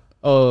 she's like,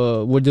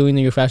 "Oh, we're doing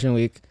your fashion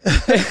week."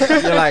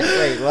 You're like,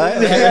 wait, what?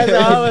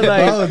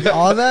 Bro,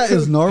 all that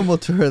is normal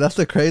to her. That's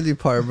the crazy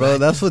part, bro.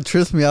 That's what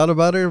trips me out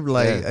about her.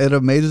 Like, it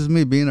amazes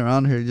me being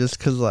around her just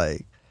because,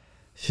 like,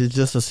 she's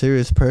just a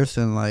serious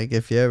person. Like,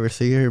 if you ever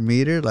see her,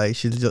 meet her, like,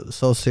 she's just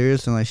so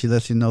serious and, like, she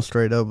lets you know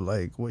straight up,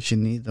 like, what she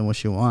needs and what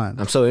she wants.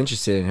 I'm so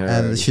interested in her.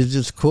 And she's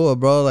just cool,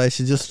 bro. Like,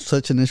 she's just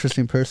such an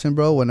interesting person,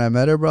 bro. When I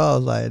met her, bro, I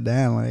was like,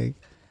 damn, like,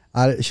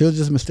 she was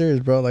just mysterious,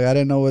 bro. Like, I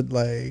didn't know what,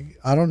 like,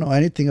 I don't know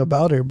anything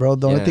about her, bro.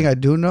 The only thing I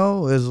do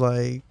know is,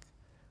 like,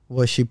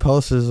 what she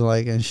posts is,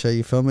 like, and shit,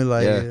 you feel me?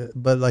 Like,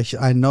 but, like,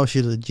 I know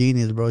she's a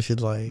genius, bro. She's,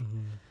 like,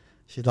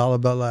 she's all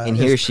about, like, and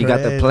here she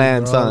got the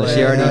plans, huh? Like,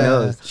 she already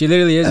knows. She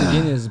literally is a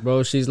genius,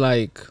 bro. She's,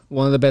 like,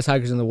 one of the best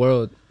hackers in the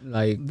world.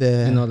 Like,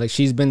 like,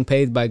 she's been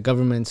paid by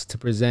governments to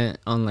present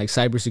on, like,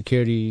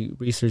 cybersecurity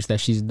research that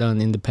she's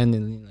done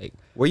independently, like.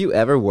 Were you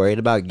ever worried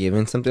about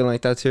giving something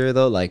like that to her,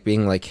 though? Like,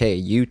 being like, hey,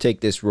 you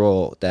take this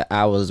role that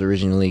I was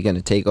originally going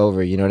to take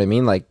over, you know what I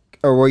mean? Like,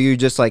 or were you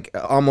just, like,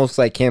 almost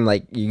like him,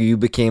 like, you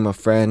became a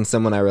friend,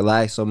 someone I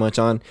rely so much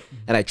on,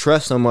 and I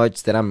trust so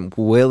much that I'm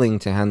willing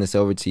to hand this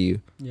over to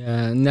you?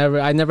 Yeah, I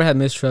never had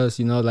mistrust,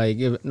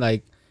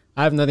 like,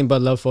 I have nothing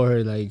but love for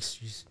her. Like,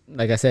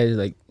 like I said,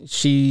 like,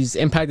 she's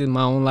impacted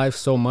my own life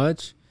so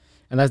much,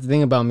 and that's the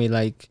thing about me.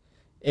 Like,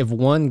 if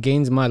one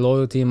gains my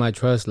loyalty and my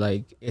trust,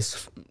 like,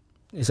 it's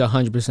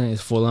 100%,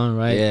 it's full on,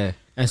 right? Yeah.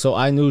 And so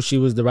I knew she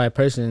was the right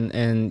person,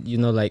 and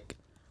like,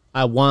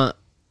 I want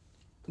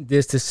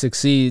this to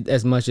succeed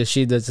as much as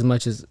she does, as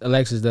much as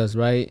Alexis does,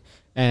 right?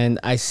 And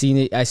I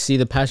see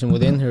the passion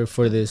within her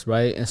for this,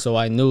 right? And so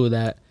I knew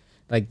that,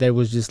 like, there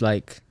was just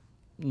like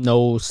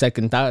no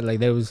second thought. Like,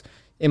 there was,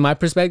 in my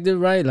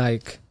perspective, right?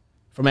 Like,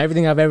 from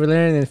everything I've ever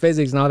learned in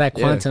physics and all that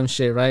quantum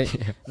shit, right?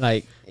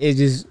 Like,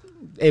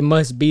 it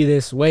must be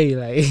this way.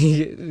 Like,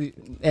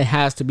 it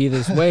has to be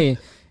this way.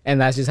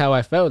 And that's just how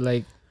I felt.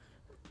 Like,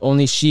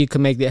 only she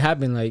could make it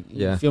happen. Like,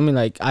 you feel me?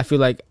 Like, I feel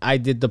like I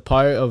did the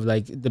part of,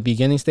 like, the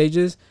beginning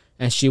stages,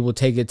 and she will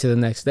take it to the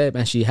next step.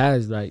 And she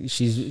has. Like,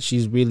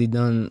 she's really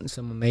done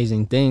some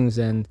amazing things.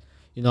 And,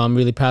 I'm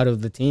really proud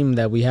of the team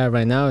that we have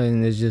right now.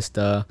 And it's just,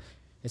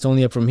 it's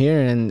only up from here.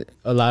 And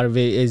a lot of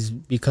it is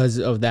because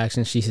of the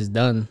action she has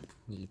done.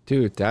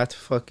 Dude, that's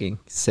fucking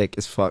sick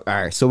as fuck.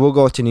 All right, so we'll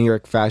go to New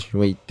York Fashion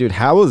Week. Dude,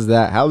 how was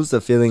that? How was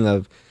the feeling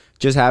of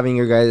just having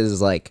your guys,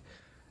 like,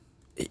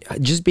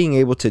 just being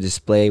able to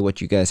display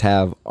what you guys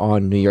have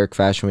on New York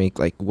Fashion Week?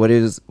 Like, what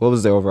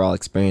was the overall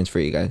experience for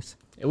you guys?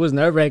 It was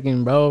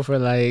nerve-wracking, bro, for,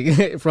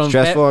 like, from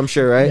stressful, I'm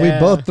sure, right? We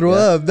both threw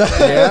up. From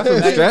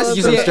stress?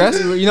 You see, stress?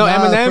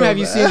 Eminem, have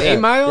you seen 8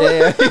 Mile?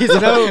 Yeah.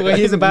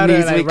 He's about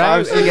to, like,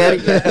 rap.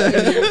 spaghetti.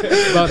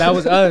 Bro, that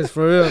was us,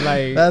 for real.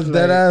 Like, that's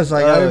dead ass.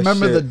 Like, I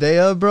remember shit. the day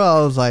of, bro.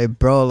 I was like,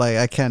 bro, like,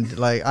 I can't,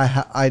 like,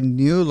 I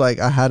knew, like,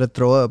 I had to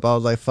throw up. I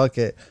was like, fuck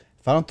it.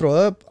 If I don't throw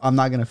up, I'm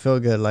not gonna feel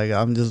good. Like,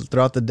 I'm just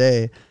throughout the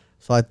day.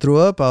 So I threw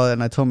up,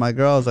 and I told my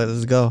girl, I was like,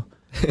 let's go.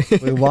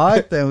 We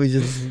walked, and we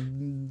just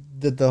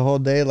did the whole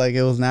day. Like,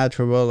 it was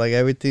natural, bro. Like,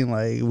 everything,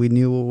 like, we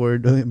knew what we were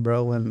doing,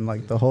 bro. And,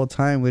 like, the whole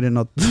time, we didn't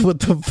know what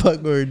the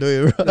fuck we were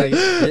doing, bro. Like,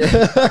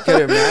 I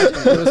could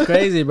imagine. It was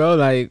crazy, bro.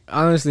 Like,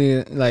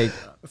 honestly, like,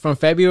 from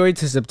February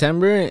to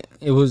September,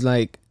 it was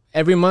like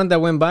every month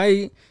that went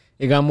by,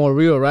 it got more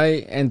real,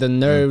 right? And the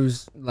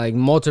nerves, like,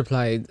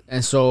 multiplied.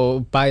 And so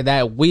by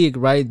that week,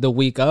 right, the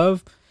week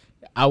of,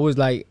 I was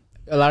like,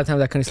 a lot of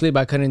times I couldn't sleep.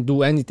 I couldn't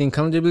do anything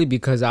comfortably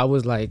because I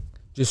was, like,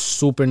 just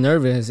super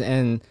nervous.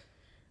 And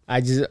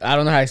I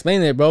don't know how to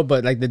explain it, bro,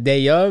 but, like, the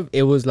day of,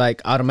 it was,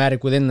 like,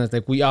 automatic within us.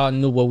 Like, we all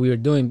knew what we were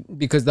doing.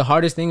 Because the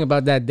hardest thing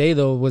about that day,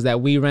 though, was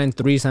that we ran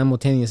 3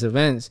 simultaneous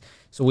events.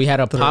 So we had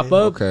a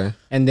pop-up,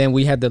 and then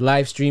we had the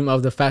live stream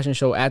of the fashion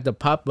show at the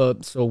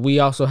pop-up. So we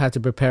also had to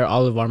prepare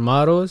all of our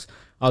models,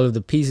 all of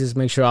the pieces,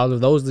 make sure all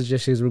of those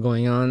logistics were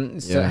going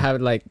on. So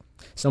have, like,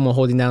 someone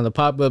holding down the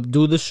pop-up,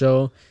 do the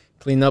show,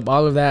 clean up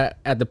all of that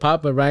at the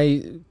pop-up,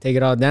 right? Take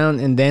it all down,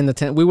 and then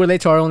we were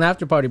late to our own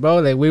after party, bro.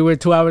 Like, we were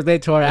 2 hours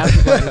late to our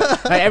after party.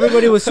 Like,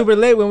 everybody was super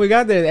late when we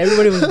got there.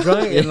 Everybody was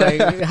drunk, and, like,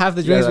 half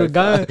the drinks were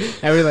gone.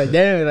 And we were like,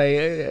 damn,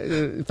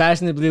 like,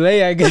 fashionably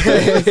late, I guess.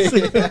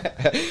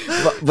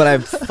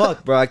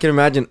 but bro, I can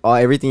imagine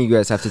everything you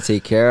guys have to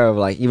take care of.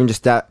 Like, even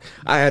just that,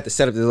 I had to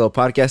set up this little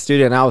podcast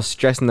studio, and I was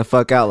stressing the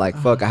fuck out. Like,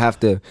 fuck, I have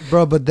to,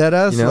 bro. But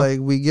deadass,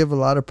 like, we give a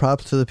lot of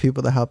props to the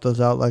people that helped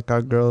us out, like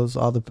our girls,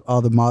 all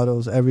the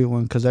models,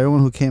 everyone, because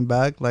everyone who came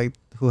back, like,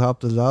 who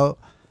helped us out,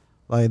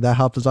 Like that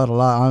helped us out a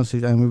lot,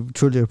 honestly, and we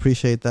truly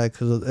appreciate that.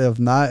 Because if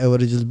not, it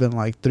would have just been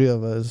like 3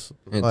 of us.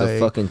 And Like, the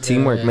fucking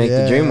teamwork yeah, make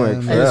the dream work.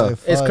 man, For like, real.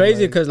 It's fuck,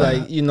 crazy like- because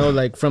like you know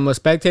like from a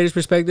spectator's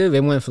perspective,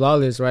 it went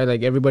flawless, right?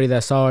 Like everybody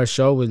that saw our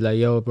show was like,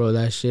 "Yo, bro,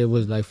 that shit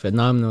was like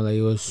phenomenal. Like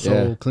it was so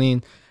Yeah.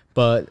 clean."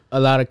 But a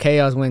lot of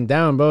chaos went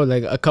down, bro.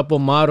 Like a couple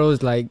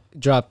models like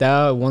dropped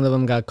out. One of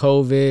them got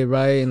COVID,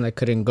 right, and like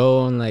couldn't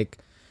go, and like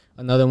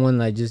another one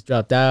like just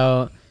dropped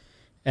out,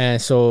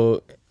 and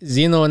so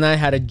Zeno and I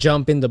had to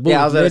jump in the booth.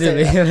 Yeah, I was gonna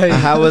literally. say,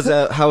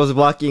 Like, how was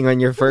walking on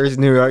your first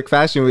New York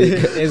Fashion Week?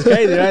 it's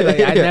crazy, right? Like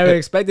I Yeah. never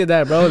expected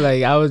that, bro.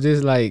 Like I was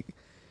just like,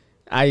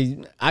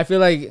 I feel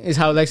like it's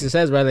how Alexa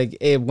says, right? Like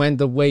it went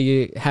the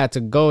way it had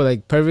to go,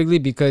 like perfectly.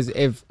 Because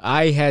if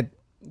I had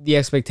the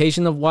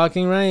expectation of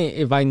walking right,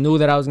 if I knew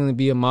that I was gonna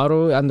be a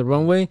model on the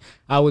runway,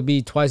 I would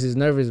be twice as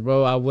nervous,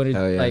 bro. I wouldn't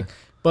Hell yeah. like,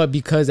 but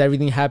because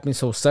everything happened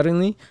so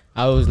suddenly,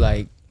 I was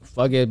like,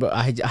 fuck it, but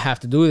I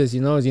have to do this,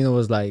 you know. Zena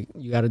was like,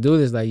 you got to do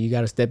this, like you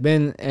got to step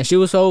in, and she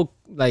was so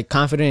like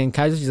confident and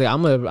casual. She's like,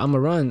 I'm gonna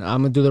run,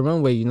 I'm gonna do the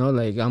runway, you know,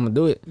 like I'm gonna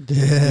do it.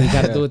 Yeah. You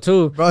got to do it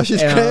too, Bro,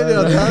 she's And, crazy.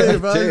 I'm telling you,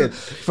 bro. Dude.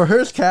 For her,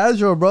 it's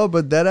casual, bro.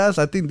 But dead ass,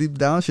 I think deep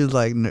down, she's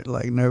like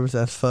nervous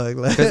as fuck.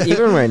 Like, Because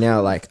even right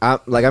now,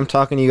 I'm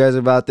talking to you guys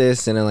about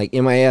this, and then like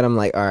in my head, I'm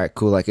like, all right,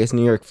 cool. Like it's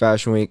New York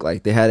Fashion Week,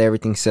 like they had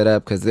everything set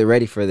up because they're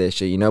ready for this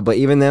shit, you know. But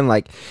even then,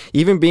 like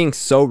even being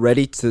so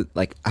ready to,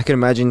 like, I can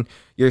imagine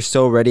you're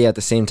so ready at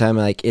the same time.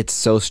 Like it's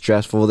so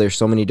stressful. There's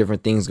so many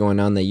different things going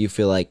on that you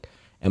feel like,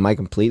 am I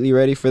completely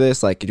ready for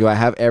this? Like, do I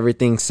have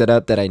everything set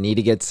up that I need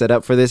to get set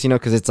up for this? You know,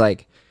 because it's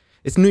like,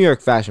 it's New York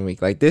Fashion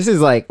Week. Like this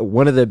is like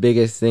one of the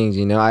biggest things,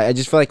 you know. I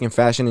just feel like in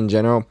fashion in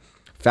general,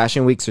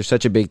 fashion weeks are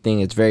such a big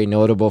thing. It's very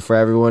notable for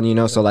everyone, you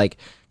know. So like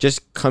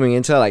just coming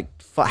into like,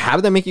 how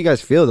did that make you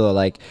guys feel though?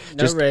 Like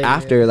just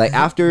Nerve-wracking.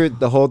 after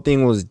the whole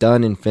thing was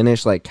done and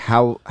finished, like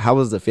how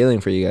was the feeling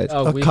for you guys?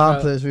 Oh, we felt-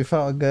 accomplished. We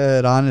felt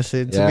good,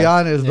 honestly. To Yeah. be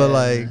honest, but Yeah.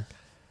 like,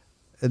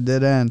 it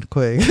did end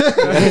quick.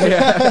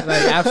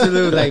 like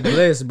absolute like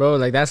bliss, bro.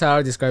 Like that's how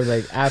I describe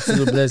like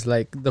absolute bliss.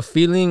 Like the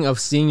feeling of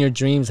seeing your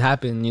dreams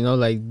happen, you know,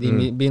 like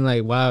being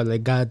like, wow,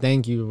 like God,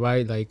 thank you,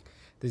 right? Like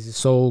this is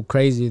so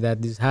crazy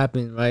that this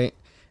happened, right?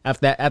 At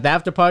the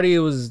after party, it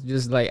was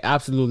just like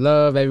absolute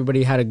love.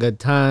 Everybody had a good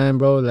time,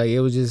 bro. Like it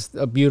was just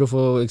a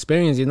beautiful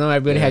experience, you know.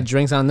 Everybody Yeah. had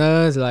drinks on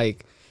us.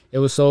 Like it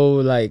was so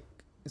like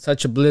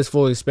such a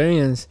blissful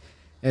experience.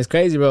 And it's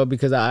crazy, bro,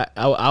 because I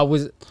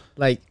was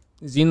like,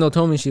 Zeno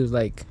told me, she was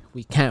like,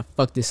 we can't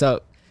fuck this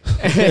up.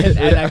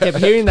 And I kept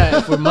hearing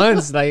that for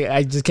months. Like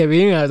I just kept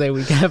hearing it. I was like,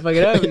 we can't fuck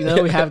it up, you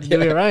know, we have to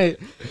do it right.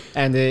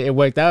 And it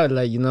worked out.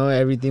 Like, you know,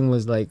 everything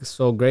was like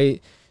so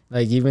great.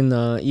 Like even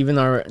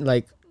our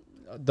like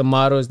the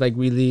models like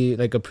really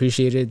like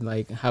appreciated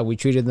like how we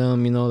treated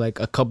them, you know, like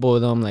a couple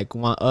of them like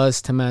want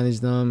us to manage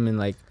them and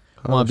like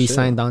want to be shit.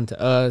 signed on to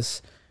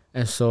us.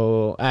 And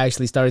so I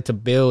actually started to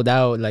build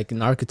out like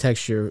an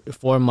architecture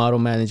for model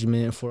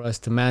management for us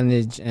to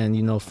manage and,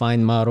 you know,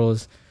 find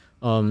models.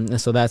 And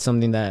so that's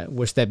something that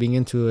we're stepping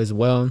into as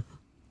well,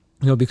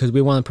 you know, because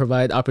we want to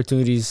provide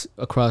opportunities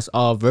across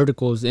all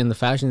verticals in the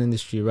fashion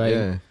industry, right?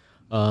 Yeah.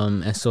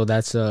 And so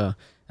that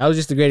was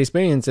just a great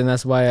experience. And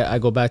that's why I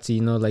go back to,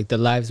 you know, like the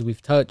lives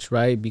we've touched,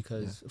 right?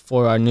 Because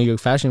for our New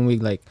York Fashion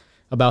Week, like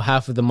about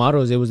half of the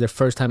models, it was their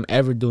first time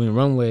ever doing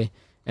runway.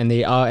 And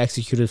they all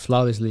executed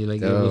flawlessly.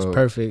 Like it was Dope.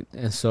 perfect.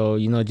 And so,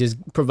 you know, just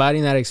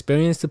providing that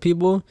experience to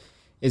people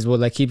is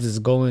what like keeps us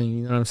going.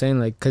 You know what I'm saying?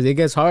 Like, cause it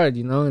gets hard,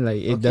 you know,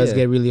 like it Fuck does yeah.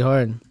 get really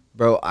hard.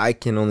 Bro, I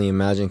can only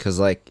imagine because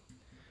like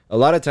a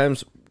lot of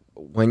times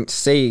when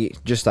say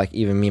just like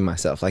even me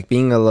myself, like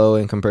being a low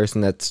income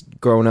person that's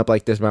grown up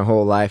like this my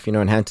whole life, you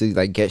know, and had to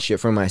like get shit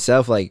for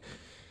myself, like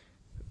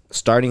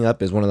starting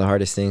up is one of the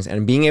hardest things,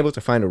 and being able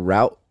to find a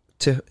route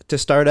to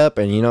start up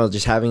and, you know,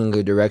 just having a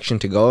good direction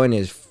to go in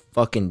is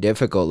fucking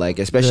difficult. Like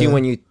especially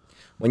Yeah.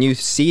 when you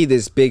see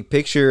this big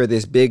picture or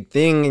this big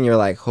thing and you're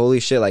like, holy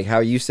shit, like how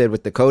you said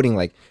with the coding,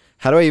 like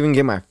how do I even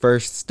get my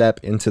first step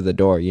into the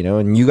door, you know?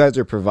 And you guys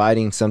are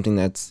providing something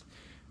that's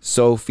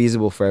so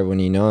feasible for everyone,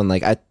 you know? And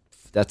like I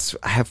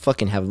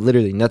have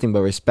literally nothing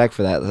but respect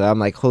for that. So I'm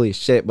like, holy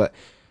shit. But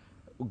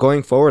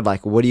going forward,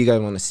 like what do you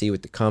guys want to see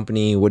with the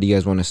company? What do you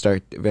guys want to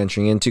start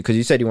venturing into? Because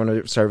you said you want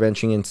to start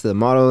venturing into the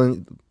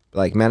modeling,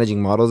 like managing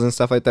models and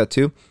stuff like that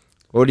too.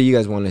 What do you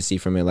guys want to see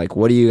from it? Like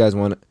what do you guys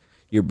want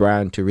your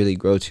brand to really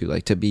grow to,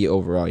 like to be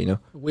overall, you know?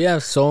 We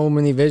have so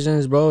many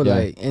visions, bro. Yeah.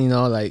 Like, and, you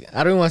know, like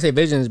I don't want to say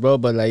visions, bro,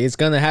 but like it's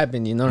gonna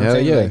happen. You know what Hell I'm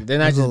saying? yeah. Like, they're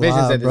not There's just a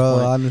visions lot, at this bro,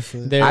 point.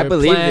 honestly. They're I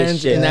believe this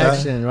plans shit, in yeah.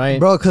 action, right?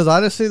 Bro, because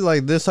honestly,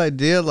 like this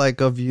idea,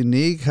 like of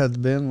Unique, has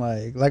been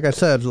like I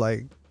said,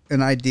 like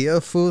an idea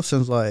of food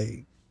since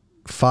like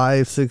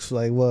 5, 6,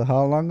 like what?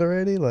 How long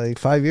already? Like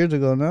 5 years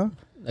ago now.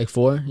 Like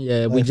 4,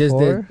 yeah. We Like just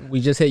 4? we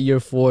just hit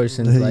year 4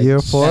 since The like year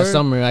 4? that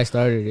summer I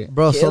started it.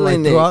 Bro, so like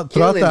Killing it, throughout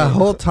killing that it.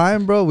 whole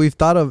time, bro, we've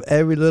thought of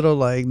every little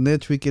like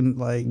niche we can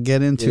like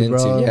get into,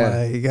 bro. yeah.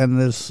 Like, and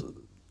this,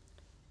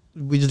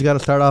 we just got to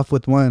start off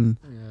with one,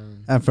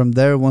 Yeah. and from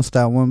there, once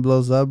that one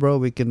blows up, bro,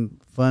 we can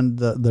fund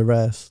the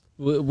rest.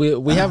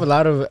 We have a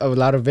lot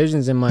of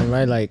visions in mind,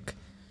 right? Like,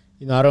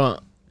 you know,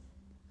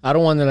 I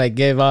don't want to like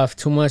give off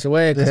too much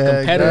away because Yeah,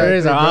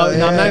 competitors exactly, are out. bro. You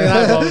know, I'm not even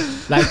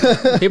lying,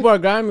 bro. Like people are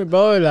grinding me,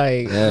 bro.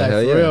 Like hell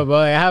for yeah. real, bro.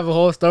 I have a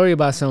whole story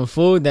about some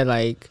food that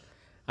like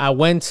I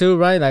went to,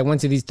 right? Like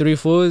went to these 3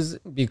 foods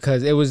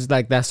because it was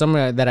like that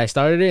summer that I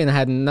started it and I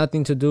had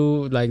nothing to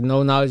do, like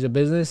no knowledge of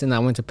business, and I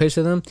went to pitch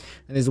to them.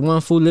 And this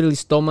one food literally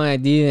stole my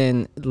idea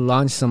and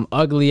launched some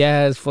ugly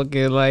ass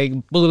fucking like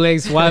bootleg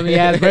swami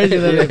ass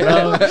version of it,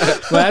 bro.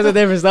 But that's a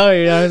different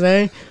story, you know what I'm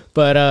saying?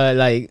 But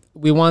like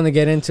we want to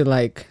get into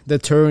like the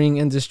touring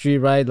industry,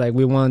 right? Like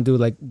we want to do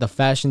like the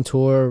fashion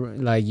tour,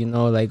 like you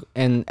know, like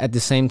and at the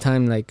same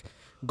time like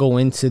go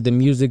into the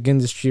music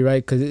industry,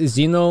 right? Because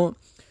Zeno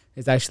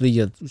is actually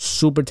a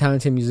super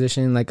talented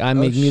musician. Like I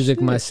make music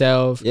shit.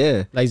 myself.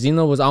 Yeah. Like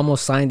Zeno was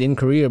almost signed in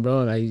Korea,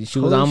 bro. Like she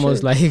was Holy almost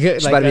shit. like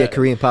She's about to be a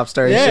Korean pop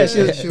star. and Yeah, shit.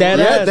 she was She dead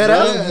was- ass. Yeah, that bro.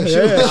 ass.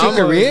 Yeah, Is she almost.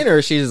 Korean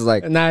or she's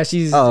like? Nah,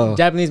 she's Oh.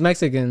 Japanese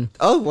Mexican.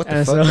 Oh, what the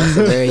And fuck? so- That's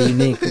a very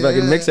unique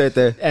fucking mix right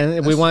there.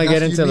 And we want to get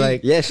that's into unique.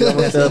 like Yeah, she's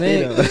almost That's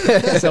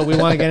Filipino. so we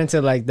want to get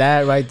into like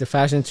that, right? The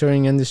fashion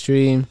touring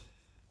industry,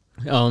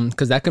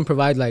 because that can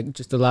provide like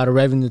just a lot of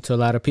revenue to a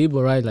lot of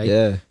people, right? Like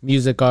Yeah.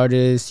 music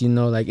artists, you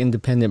know, like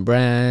independent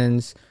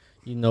brands,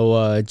 you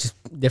know, just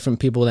different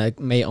people that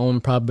may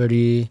own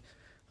property.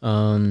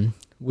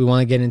 We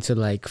want to get into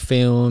like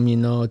film, you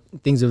know,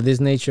 things of this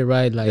nature,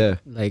 right? Like Yeah.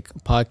 like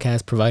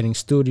podcast providing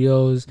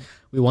studios.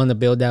 We want to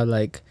build out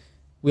like,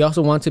 we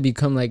also want to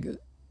become like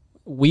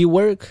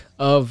WeWork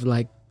of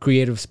like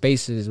creative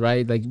spaces,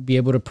 right? Like be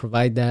able to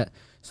provide that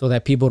so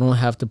that people don't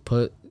have to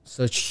put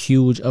such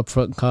huge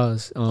upfront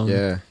costs.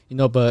 Yeah. You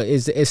know, but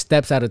it's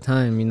steps at a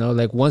time, you know,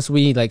 like once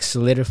we like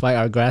solidify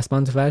our grasp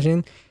onto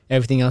fashion,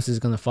 everything else is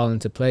going to fall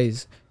into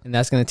place. And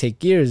that's going to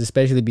take years,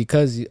 especially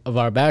because of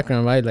our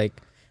background, right? Like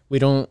we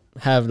don't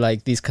have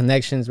like these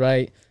connections,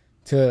 right,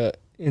 to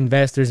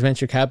investors,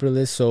 venture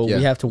capitalists. So Yeah.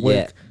 we have to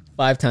work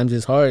 5 times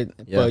as hard.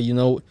 Yeah. But, you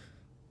know,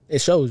 it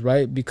shows,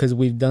 right? Because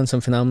we've done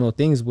some phenomenal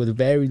things with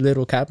very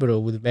little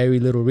capital, with very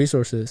little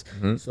resources.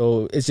 Mm-hmm.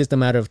 So it's just a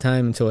matter of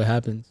time until it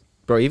happens.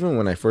 Bro, even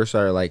when I first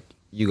started, like,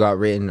 you got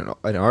written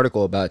an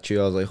article about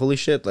you, I was like, holy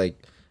shit, like,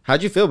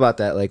 how'd you feel about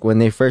that? Like, when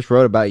they first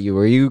wrote about you,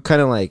 were you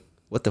kind of like,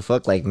 what the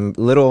fuck, like,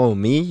 little old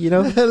me, you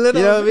know? You know what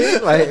I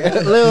mean? Like,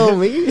 little old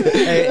me?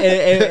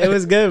 It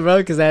was good, bro,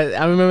 because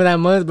I remember that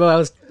month, bro, I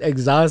was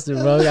exhausted,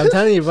 bro. I'm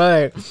telling you,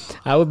 bro, like,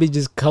 I would be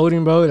just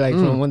coding, bro, like,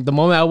 from the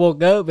moment I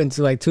woke up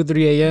until, like, 2,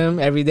 3 a.m.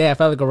 every day. I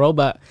felt like a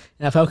robot,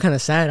 and I felt kind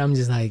of sad. I'm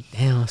just like,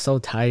 damn, I'm so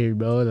tired,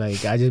 bro.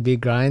 Like, I just be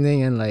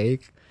grinding, and,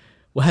 like,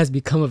 what has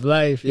become of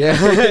life? Yeah.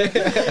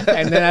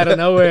 And then out of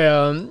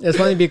nowhere, it's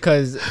funny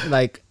because,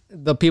 like,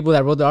 the people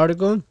that wrote the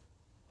article,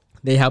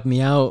 they helped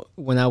me out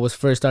when I was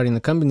first starting the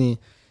company.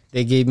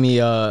 They gave me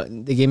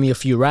a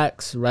few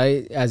racks,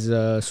 right, as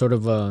a sort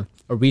of a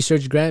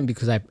research grant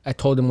because I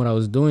told them what I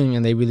was doing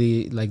and they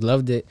really like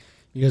loved it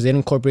because it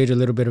incorporated a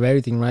little bit of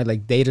everything, right,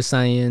 like data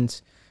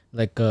science,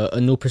 like a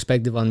new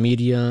perspective on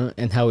media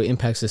and how it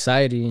impacts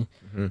society.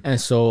 Mm-hmm. And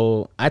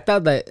so I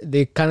thought that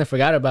they kind of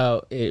forgot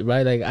about it,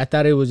 right? Like I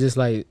thought it was just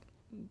like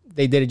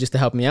they did it just to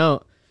help me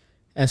out.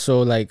 And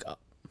so like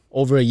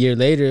over a year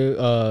later,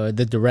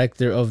 the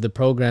director of the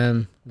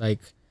program like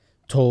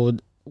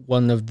told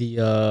one of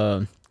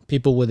the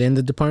people within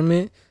the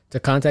department to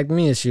contact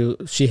me, and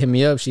she hit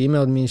me up. She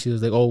emailed me and she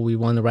was like, "Oh, we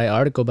want to write an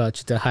article about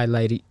you to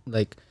highlight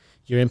like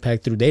your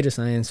impact through data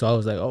science." So I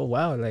was like, "Oh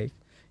wow!" Like,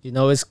 you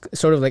know, it's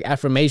sort of like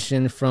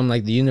affirmation from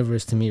like the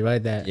universe to me,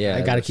 right? That Yeah,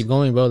 I gotta keep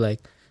going, bro.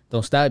 Like,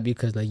 don't stop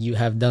because like you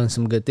have done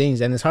some good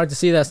things, and it's hard to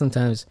see that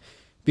sometimes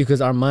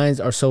because our minds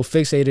are so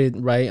fixated,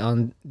 right,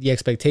 on the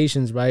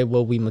expectations, right,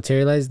 what we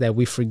materialize that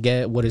we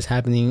forget what is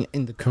happening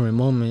in the current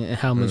moment and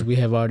how much we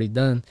have already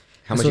done.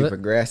 How much So you that-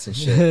 progress and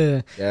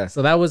shit. Yeah.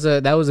 So that was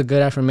a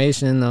good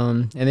affirmation,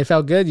 and it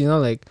felt good, you know.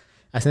 Like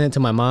I sent it to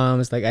my mom.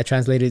 It's like I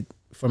translated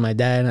for my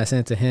dad, and I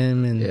sent it to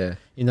him, and Yeah.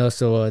 you know,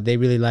 so they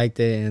really liked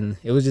it, and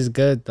it was just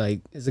good. Like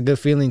it's a good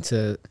feeling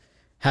to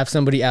have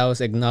somebody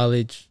else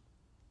acknowledge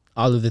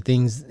all of the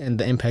things and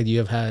the impact you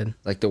have had.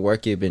 Like the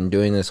work you've been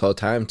doing this whole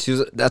time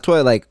too. That's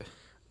why like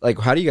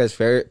how do you guys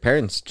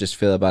parents just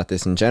feel about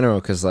this in general?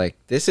 Because like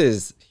this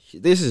is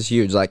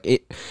huge. Like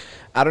it,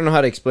 I don't know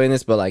how to explain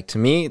this, but like to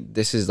me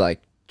this is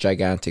like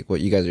gigantic what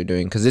you guys are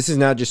doing, because this is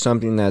not just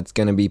something that's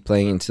gonna be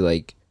playing into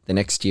like the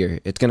next year.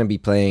 It's gonna be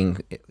playing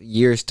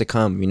years to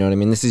come, you know what I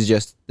mean? This is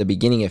just the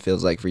beginning, it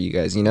feels like, for you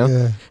guys, you know?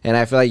 Yeah. And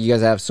I feel like you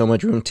guys have so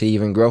much room to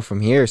even grow from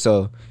here.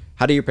 So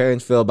how do your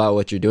parents feel about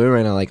what you're doing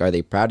right now? Like, are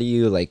they proud of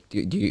you? Like, do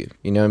you,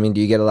 you know what I mean?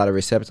 Do you get a lot of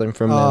reception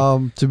from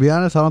them? To be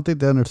honest, I don't think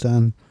they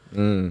understand.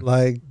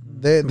 Like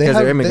they Because have,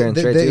 they're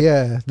immigrants, right, too?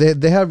 Yeah,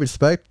 they have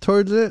respect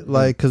towards it,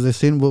 like because they've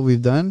seen what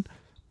we've done,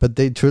 but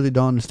they truly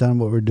don't understand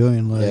what we're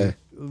doing. Like Yeah.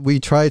 we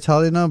try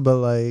telling them, but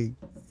like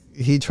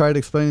he tried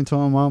explaining to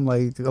my mom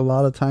like a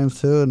lot of times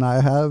too, and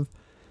I have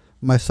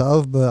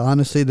myself. But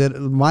honestly, that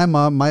my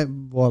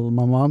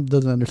mom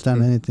doesn't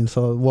understand anything.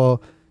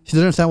 So she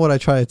doesn't understand what I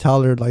try to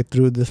tell her, like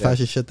through this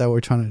fashion shit that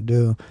we're trying to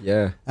do,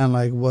 Yeah. and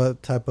like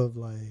what type of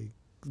like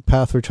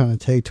path we're trying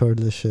to take toward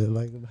this shit,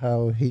 like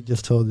how he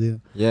just told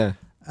you. Yeah.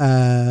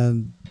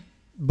 And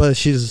but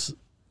she'd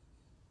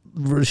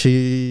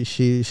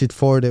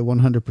forward it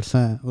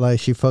 100%. Like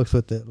she fucks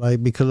with it,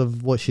 like because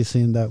of what she's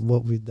seen that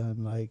what we've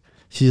done. Like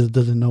she just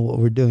doesn't know what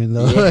we're doing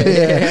though.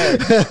 Yeah,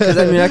 because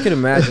I mean I could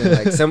imagine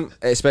like some,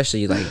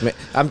 especially like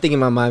I'm thinking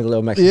my mom's a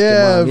little Mexican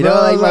Yeah, mom, you bro,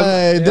 know,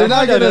 like they're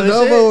not gonna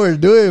know what we're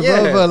doing,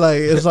 Yeah. bro. But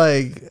like it's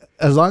like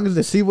as long as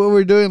they see what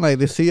we're doing, like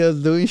they see us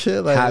doing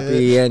shit, like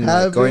Happy and,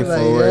 like, going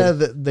forward.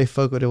 Yeah, they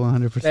fuck with it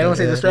 100%. They don't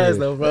see the stress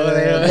though, bro.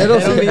 They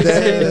don't see. be seeing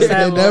the They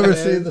sad never moment.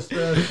 see the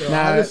stress. Bro.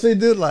 Nah. Honestly,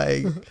 dude,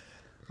 like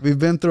we've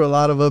been through a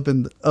lot of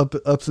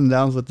ups and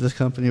downs with this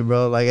company,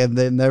 bro. Like, and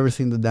they've never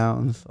seen the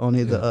downs,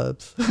 only the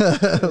ups.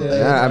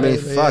 Yeah, I mean,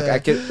 fuck. I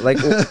could like,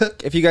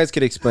 if you guys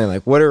could explain,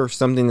 like, what are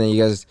something that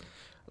you guys,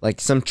 like,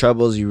 some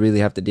troubles you really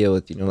have to deal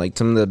with? You know, like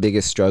some of the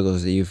biggest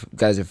struggles that you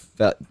guys have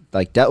felt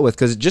like dealt with.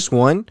 Because just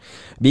one,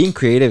 being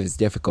creative is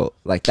difficult.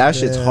 Like that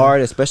shit's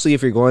hard, especially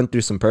if you're going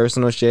through some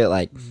personal shit.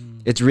 Like,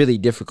 it's really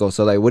difficult.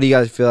 So, like, what do you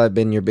guys feel have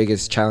been your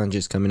biggest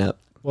challenges coming up?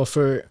 Well,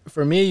 for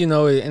me, you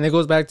know, and it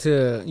goes back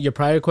to your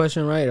prior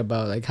question, right,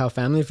 about like how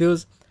family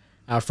feels.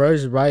 At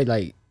first, right,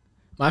 like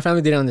my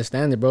family didn't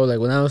understand it, bro. Like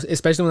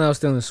especially when I was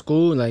still in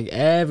school, like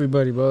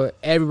everybody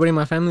in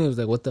my family was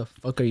like, "What the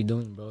fuck are you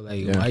doing, bro?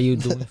 Like, why are you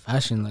doing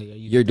fashion? Like,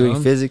 You're doing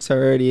physics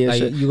already and like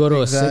shit. you go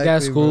to a sick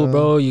ass school, bro.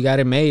 bro. You got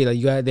it made.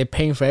 Like they're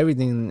paying for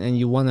everything, and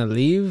you want to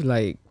leave,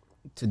 like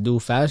to do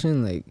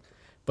fashion, like.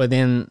 But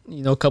then,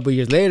 you know, a couple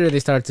years later, they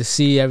start to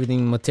see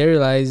everything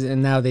materialize,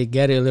 and now they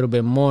get it a little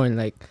bit more. And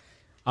like,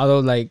 although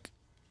like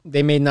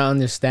they may not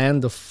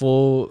understand the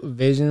full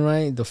vision,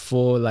 right, the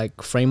full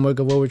like framework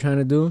of what we're trying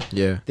to do,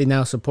 Yeah. they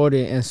now support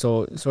it. And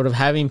so, sort of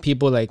having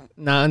people like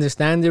not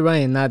understand it, right,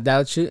 and not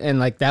doubt you, and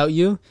like doubt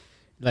you,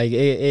 like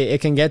it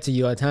can get to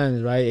you at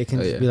times, right? It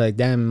can just be like,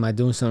 damn, am I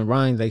doing something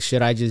wrong? Like,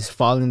 should I just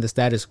fall in the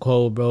status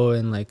quo, bro,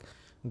 and like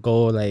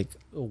go like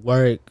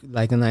work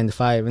like a 9 to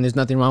 5? And there's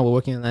nothing wrong with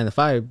working a 9 to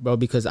 5, bro,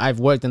 because I've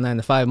worked a 9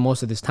 to 5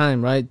 most of this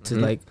time, right, to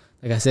like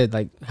I said,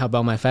 like help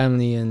out my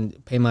family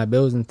and pay my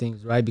bills and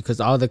things, right,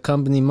 because all the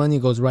company money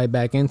goes right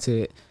back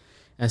into it.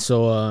 And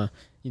so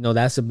you know,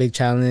 that's a big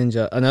challenge.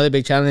 Another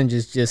big challenge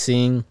is just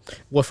seeing,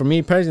 well, for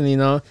me personally, you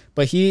know,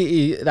 but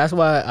he that's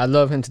why I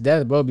love him to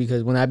death, bro,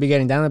 because when I be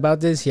getting down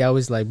about this, he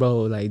always like,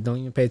 bro, like, don't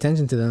even pay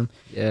attention to them.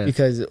 Yeah.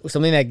 Because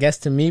something that gets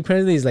to me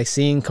personally is like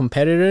seeing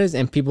competitors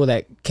and people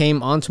that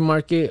came onto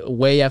market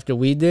way after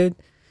we did,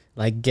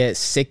 like get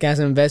sick ass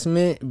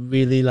investment,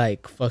 really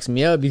like fucks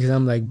me up, because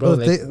I'm like, bro,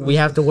 But like, we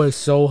have to work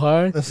so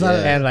hard. That's not-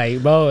 And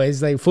like, bro,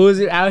 it's like fools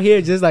are out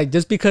here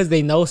just because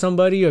they know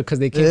somebody or because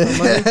they came from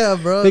money. Yeah,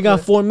 bro. They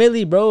got 4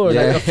 milli, bro, or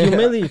like a few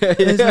milli. And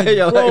it's like,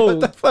 You're bro, like, what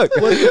the fuck?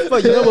 what the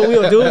fuck? You know what we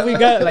would do if we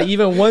got like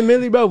even 1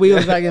 milli, bro? We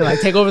would like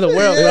take over the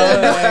world,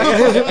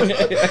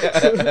 bro.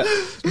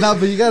 No,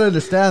 but you gotta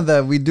understand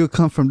that we do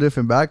come from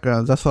different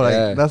backgrounds. That's what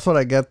Yeah. that's what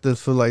I get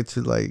this for, like,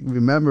 to like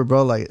remember,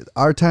 bro. Like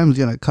our time's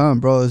gonna come,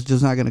 bro. It's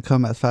just not gonna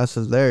come as fast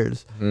as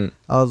theirs.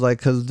 I was like,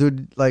 cause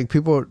dude, like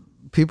people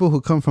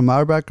who come from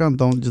our background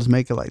don't just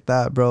make it like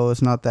that, bro.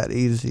 It's not that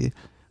easy.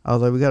 I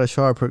was like, we gotta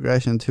show our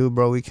progression too,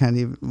 bro. We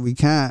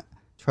can't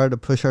try to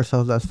push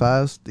ourselves as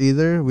fast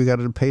either. We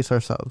gotta pace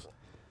ourselves,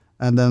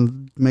 and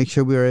then make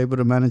sure we are able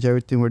to manage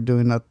everything we're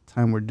doing at the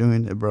time we're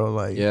doing it, bro.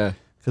 Like, Yeah.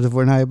 because if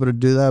we're not able to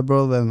do that,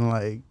 bro, then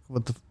like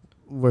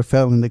we're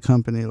failing the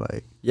company.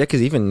 Like, Yeah,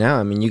 because even now,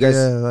 I mean, you guys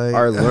like,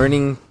 are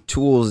learning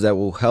tools that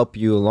will help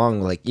you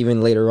along. Like,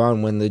 even later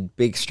on, when the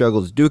big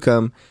struggles do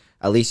come,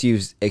 at least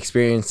you've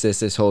experienced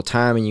this whole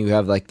time, and you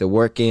have like the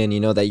work in. You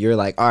know that you're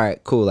like, all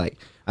right, cool. Like,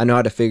 I know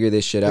how to figure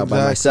this shit out by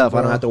Exactly, myself. I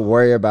don't bro. have to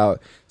worry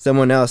about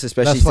someone else,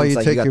 especially that's why since you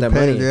like take you got your that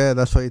pace. money. Yeah,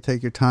 that's why you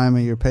take your time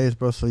and your pace,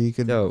 bro, so you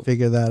can Yo.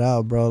 figure that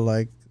out, bro.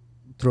 Like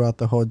throughout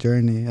the whole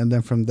journey, and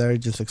then from there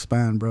just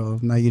expand, bro.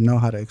 Now you know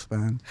how to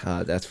expand.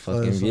 Ah, that's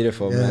fucking it's like,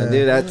 beautiful, yeah. man,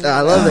 dude.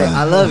 I love it.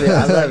 I love it.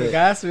 I love it.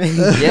 Gas me.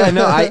 Yeah,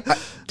 no,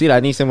 dude, I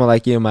need someone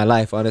like you in my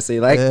life, honestly.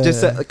 Like,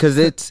 just Yeah. because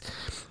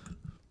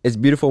it's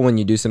beautiful when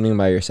you do something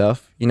by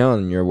yourself, you know,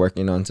 and you're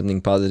working on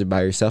something positive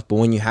by yourself. But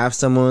when you have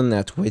someone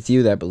that's with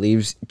you that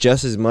believes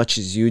just as much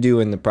as you do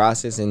in the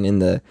process and in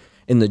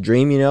the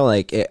dream, you know,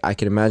 like I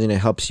can imagine it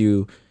helps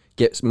you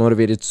get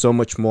motivated so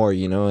much more,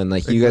 you know. And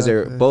like you guys are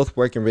Exactly. both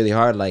working really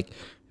hard. Like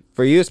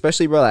for you,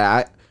 especially, bro.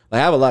 Like I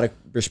have a lot of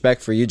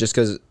respect for you, just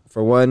because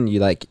for one, you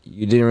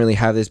didn't really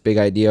have this big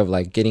idea of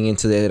like getting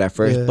into it at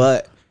first, Yeah.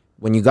 but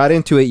when you got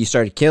into it, you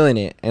started killing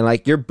it. And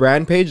like your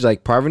brand page,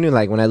 like Parvenu,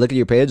 like when I look at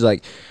your page,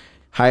 like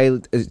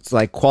it's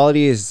like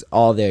quality is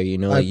all there, you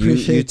know. Like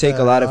you take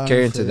a lot of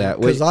care into that.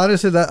 Because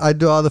honestly, that I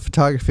do all the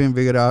photography and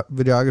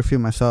videography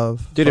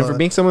myself, Dude, and for But-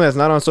 being someone that's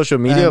not on social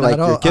media, and like I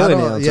don't- you're killing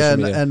it I on don't- social yeah,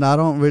 media. and I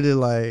don't really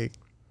like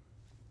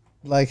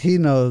he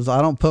knows,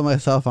 I don't put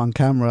myself on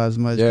camera as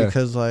much Yeah.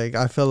 because like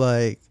I feel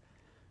like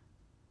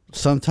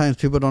sometimes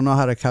people don't know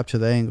how to capture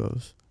the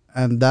angles.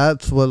 And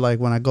that's what,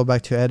 like, when I go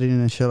back to editing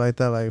and shit like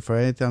that, like, for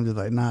anything, I'm just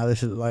like, nah,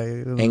 this is,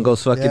 like...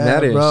 Angles fucking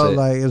matter and bro, shit.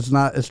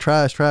 like, it's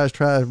trash,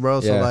 bro.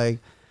 So, Yeah. like,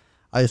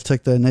 I just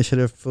took the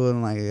initiative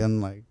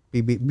and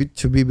be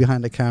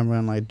behind the camera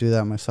and, like, do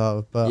that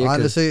myself. But Yeah, 'cause-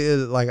 honestly,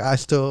 like, I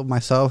still,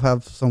 myself,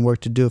 have some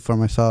work to do for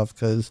myself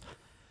because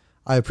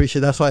I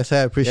appreciate. That's why I say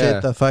I appreciate Yeah.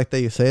 the fact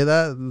that you say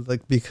that,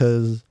 like,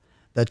 because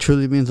that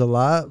truly means a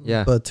lot.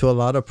 Yeah. But to a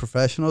lot of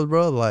professionals,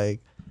 bro,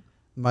 like,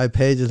 my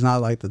page is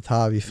not like the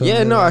top. You feel me?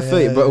 Yeah, no, I Like,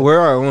 feel you. But we're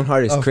our own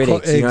hardest Of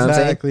critics. course, You know what I'm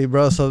saying? exactly,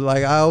 bro. So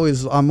like,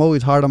 I'm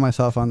always hard on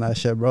myself on that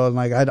shit, bro. And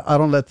like, I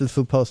don't let this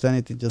fool post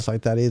anything just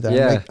like that either.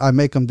 Yeah. I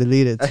make them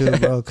delete it too,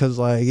 bro. Cause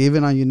like,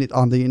 even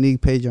on the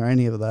unique page or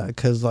any of that,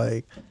 cause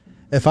like,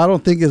 if I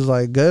don't think it's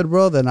like good,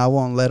 bro, then I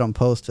won't let them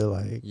post it.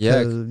 Like,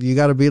 Yeah. 'cause you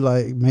gotta be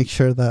like, make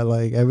sure that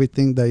like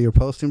everything that you're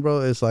posting, bro,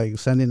 is like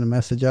sending a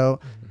message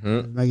out,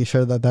 Mhm. making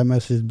sure that that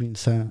message is being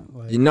sent.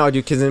 Like, You know,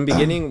 dude, because in the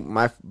beginning,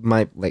 my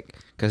like,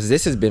 because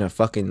this has been a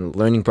fucking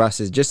learning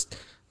process. Just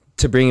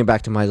to bring it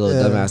back to my little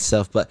Yeah. dumbass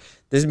self, but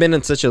this has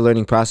been such a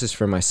learning process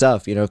for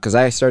myself, you know, because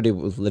I started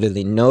with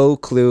literally no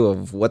clue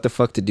of what the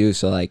fuck to do.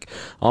 So like,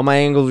 all my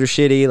angles were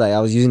shitty. Like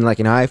I was using like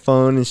an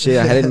iPhone and shit.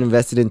 I hadn't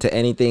invested into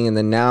anything, and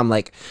then now I'm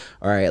like,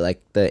 all right,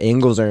 like the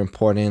angles are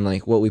important.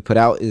 Like what we put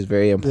out is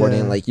very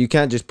important. Yeah. Like you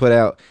can't just put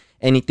out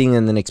anything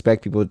and then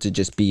expect people to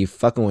just be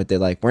fucking with it.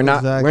 Like we're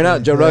not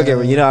Joe Rogan.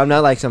 Yeah. You know, I'm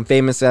not like some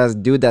famous ass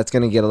dude that's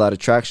gonna get a lot of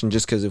traction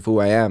just because of who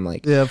I am.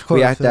 Like yeah, of course.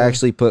 we have to yeah.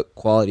 actually put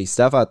quality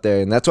stuff out there,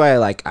 and that's why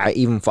I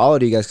even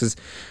followed you guys, because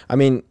I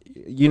mean,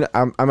 you know,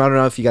 I don't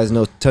know if you guys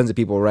know tons of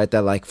people, right,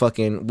 that like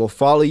fucking will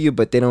follow you,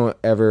 but they're not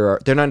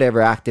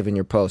ever active in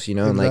your posts, you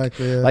know. And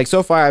Exactly, yeah. like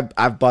so far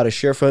I've bought a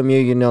shirt from you,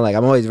 you know, like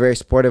I'm always very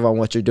supportive on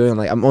what you're doing.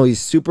 Like I'm always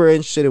super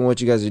interested in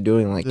what you guys are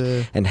doing, like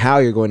Yeah. and how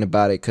you're going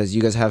about it, because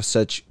you guys have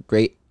such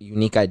great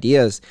unique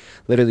ideas.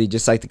 Literally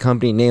just like the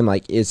company name,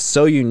 like it's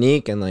so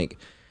unique, and like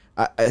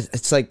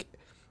it's like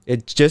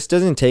it just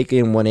doesn't take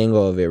in one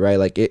angle of it, right?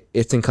 Like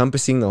it's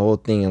encompassing the whole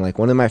thing. And like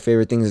one of my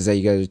favorite things is that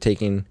you guys are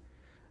taking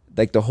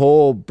like the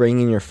whole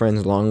bringing your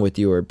friends along with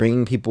you, or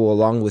bringing people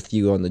along with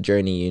you on the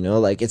journey, you know.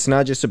 Like it's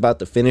not just about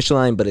the finish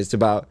line, but it's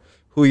about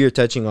who you're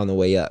touching on the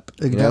way up,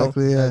 you know?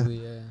 Exactly, yeah. Exactly,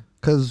 yeah.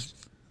 Because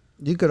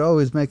you could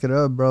always make it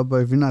up, bro. But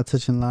if you're not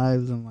touching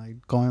lives and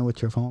like going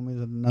with your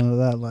homies and none of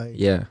that, like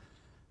Yeah,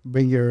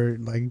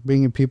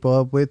 bringing people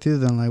up with you,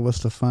 then like what's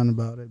the fun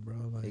about it, bro?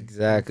 Like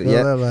exactly. feel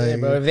Yeah. that, like, Yeah,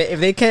 bro. If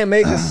they can't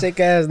make a sick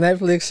ass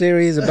Netflix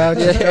series about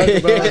your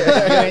struggle, bro, you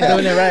ain't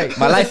doing it right.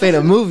 My life ain't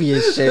a movie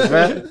and shit,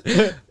 bro.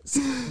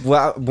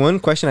 Well,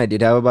 one question I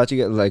did have about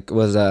you guys, like,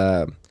 was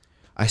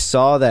I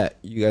saw that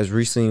you guys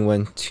recently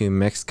went to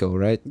Mexico,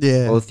 right?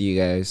 Yeah. Both of you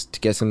guys, to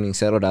get something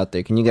settled out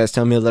there. Can you guys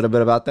tell me a little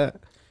bit about that?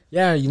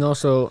 Yeah, you know,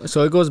 so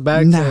it goes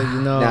back Nah. to,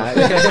 you know, Nah.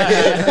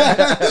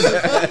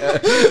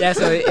 yeah,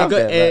 so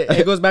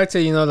it goes back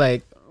to, you know,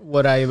 like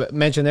what I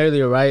mentioned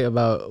earlier, right,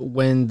 about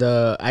when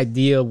the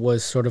idea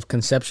was sort of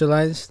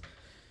conceptualized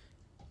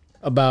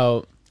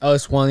about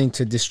us wanting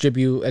to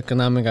distribute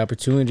economic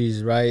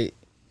opportunities, right,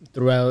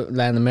 throughout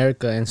Latin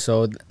America. And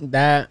so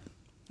that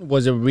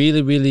was a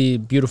really, really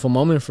beautiful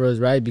moment for us,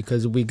 right,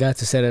 because we got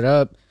to set it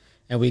up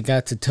and we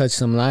got to touch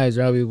some lives,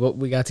 right?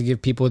 We got to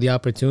give people the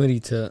opportunity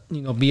to,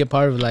 you know, be a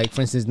part of, like, for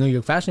instance, New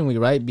York Fashion Week,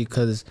 right?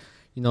 Because,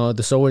 you know,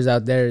 the sewers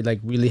out there, like,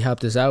 really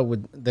helped us out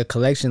with the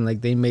collection.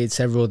 Like, they made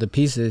several of the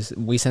pieces.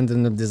 We sent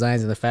them the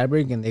designs and the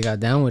fabric, and they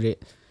got down with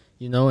it,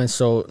 you know? And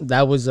so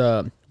that was,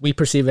 we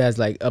perceive it as,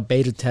 like, a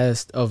beta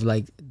test of,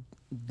 like,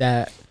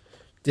 that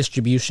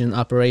distribution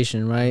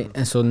operation, right?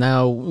 And so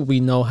now we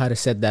know how to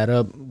set that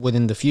up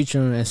within the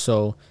future. And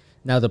so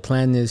now the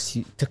plan is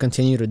to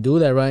continue to do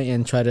that, right?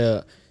 And try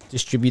to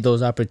distribute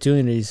those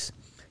opportunities.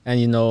 And,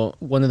 you know,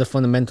 one of the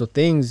fundamental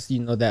things, you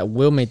know, that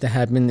will make that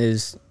happen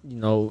is, you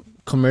know,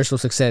 commercial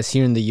success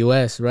here in the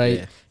US, right?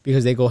 Yeah.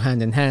 Because they go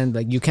hand in hand.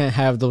 Like, you can't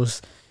have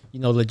those, you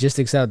know,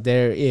 logistics out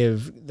there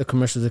if the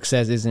commercial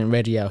success isn't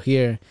ready out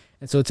here.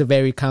 And so it's a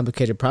very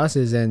complicated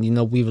process. And, you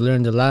know, we've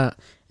learned a lot,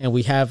 and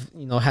we have,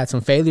 you know, had some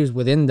failures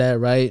within that,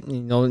 right?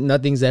 You know,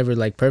 nothing's ever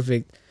like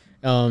perfect.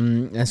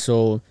 And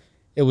so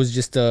it was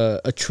just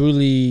a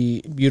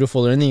truly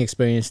beautiful learning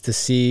experience to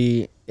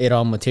see it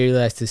all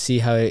materialize, to see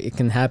how it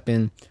can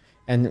happen.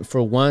 And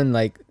for one,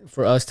 like,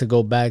 for us to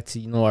go back to,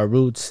 you know, our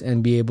roots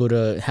and be able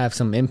to have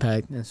some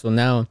impact. And so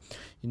now,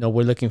 you know,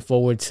 we're looking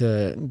forward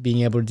to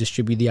being able to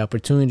distribute the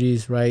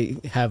opportunities,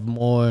 right? Have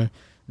more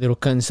little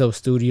cut and sew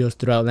studios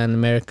throughout Latin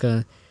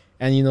America.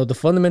 And, you know, the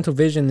fundamental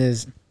vision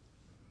is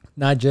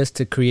not just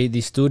to create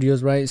these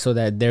studios, right, so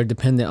that they're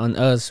dependent on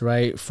us,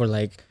 right, for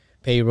like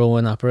payroll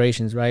and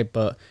operations, right?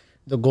 But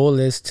the goal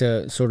is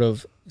to sort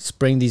of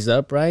spring these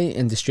up, right,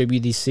 and distribute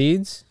these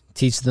seeds,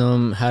 teach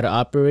them how to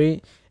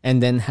operate,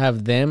 and then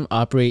have them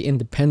operate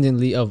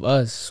independently of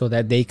us so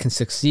that they can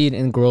succeed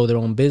and grow their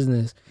own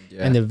business.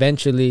 Yeah. And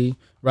eventually,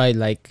 right,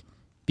 like,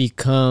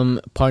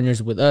 become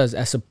partners with us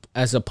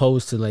as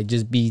opposed to like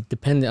just be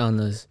dependent on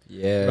us.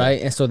 Yeah.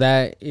 Right. And so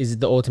that is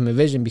the ultimate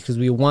vision, because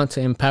we want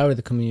to empower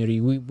the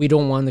community. We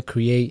don't want to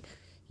create,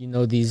 you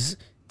know, these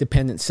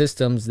dependent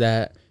systems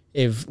that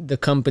if the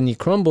company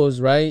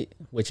crumbles, right,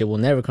 which it will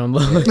never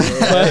crumble, but,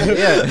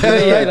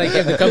 right, like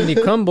if the company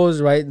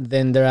crumbles, right,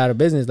 then they're out of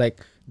business.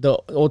 Like, the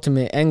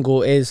ultimate end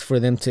goal is for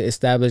them to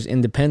establish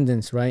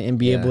independence, right, and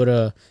be able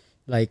to,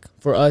 like,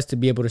 for us to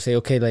be able to say,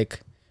 okay,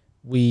 like,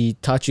 we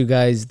taught you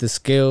guys the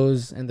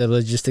skills and the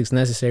logistics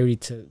necessary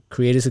to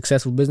create a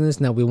successful business.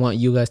 Now we want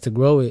you guys to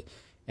grow it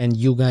and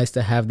you guys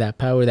to have that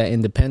power, that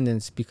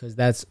independence, because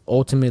that's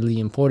ultimately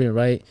important,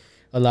 right?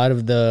 A lot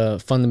of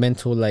the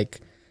fundamental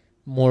like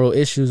moral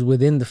issues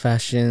within the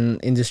fashion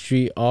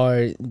industry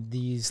are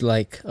these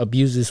like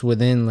abuses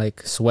within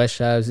like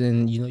sweatshops,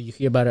 and you know, you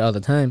hear about it all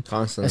the time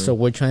Constantly. and so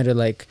we're trying to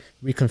like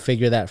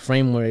reconfigure that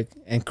framework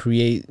and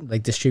create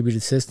like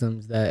distributed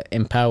systems that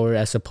empower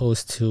as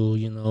opposed to,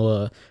 you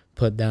know,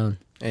 put down.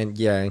 And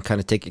yeah, and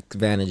kind of take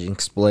advantage and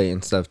exploit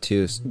and stuff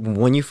too.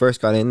 When you first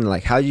got in,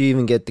 like, how did you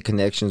even get the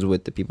connections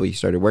with the people you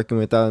started working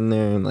with out in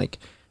there, and like,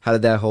 how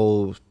did that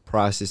whole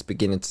process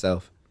begin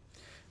itself?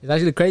 It's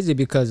actually crazy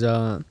because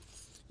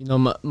you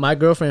know, my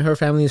girlfriend, her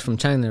family is from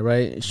China,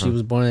 right? She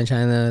was born in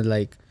China,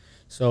 like,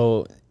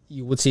 so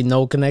you would see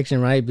no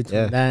connection, right,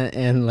 between that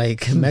and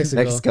like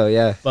Mexico. Mexico,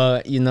 yeah.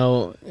 But you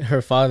know,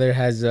 her father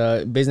has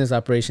business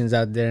operations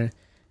out there,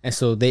 and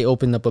so they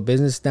opened up a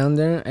business down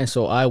there, and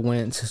so I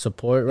went to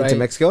support, right? Into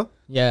Mexico?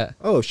 Yeah.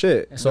 Oh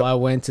shit. And so I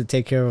went to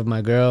take care of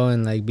my girl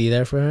and like be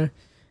there for her.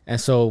 And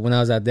so when I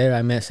was out there,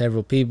 I met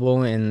several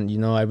people, and you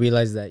know, I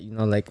realized that, you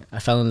know, like I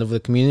fell in love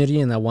with the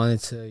community, and I wanted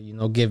to, you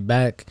know, give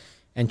back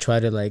and try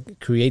to like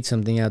create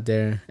something out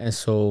there. And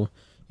so,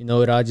 you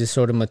know, it all just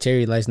sort of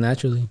materialized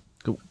naturally.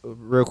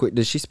 Real quick,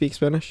 does she speak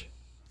Spanish?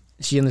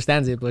 She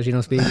understands it, but she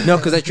don't speak. No,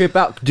 because I trip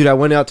out. Dude, I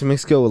went out to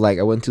Mexico, like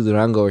I went to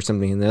Durango or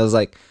something, and there was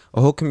like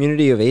a whole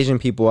community of Asian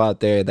people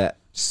out there that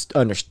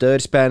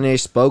understood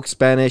Spanish, spoke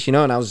Spanish, you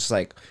know, and I was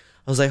like,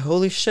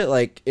 holy shit,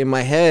 like in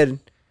my head,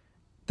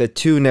 the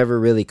two never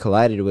really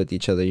collided with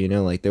each other, you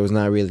know, like there was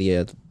not really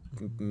a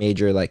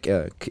major like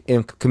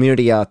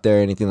community out there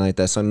or anything like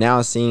that. So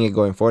now seeing it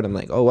going forward, I'm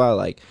like, oh wow,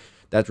 like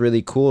that's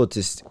really cool.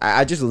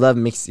 I just love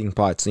mixing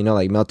pots, you know,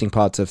 like melting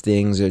pots of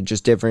things or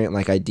just different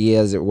like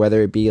ideas, or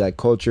whether it be like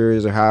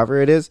cultures or however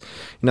it is,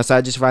 you know. So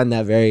I just find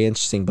that very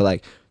interesting. But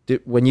like,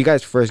 when you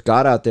guys first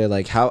got out there,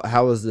 like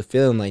how was the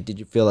feeling? Like, did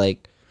you feel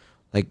like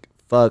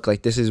fuck,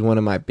 like this is one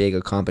of my big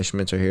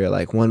accomplishments, or here,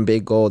 like one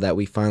big goal that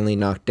we finally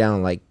knocked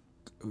down, like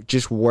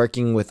just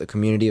working with a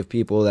community of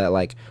people that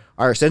like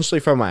are essentially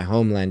from my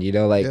homeland, you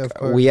know, like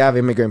we have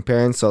immigrant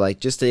parents, so like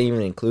just to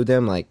even include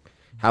them, like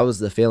how was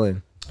the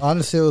feeling?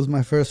 Honestly, it was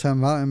my first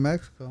time out in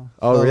Mexico.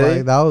 Oh, so, really?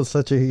 Like, that was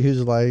such a huge,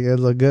 like, it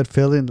was a good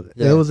feeling.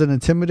 Yeah. It was an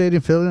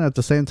intimidating feeling at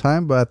the same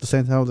time, but at the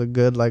same time, it was a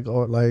good, like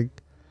a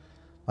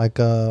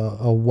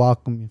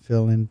welcoming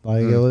feeling.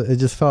 Like, it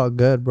just felt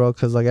good, bro,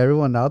 because, like,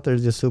 everyone out there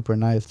is just super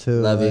nice, too.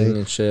 Loving like,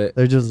 and shit.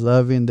 They're just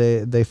loving.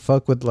 They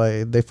fuck with,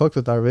 like, they fucked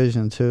with our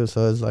vision, too.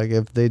 So, it's like,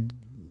 if they,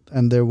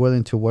 and they're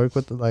willing to work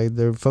with, like,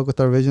 they fuck with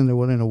our vision, they're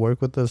willing to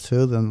work with us,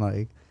 too, then,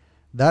 like,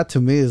 that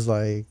to me is,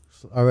 like,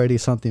 already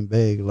something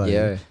big. Like,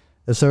 yeah.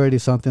 It's already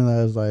something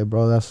that is like,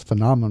 bro, that's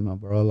phenomenal,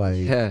 bro. Like,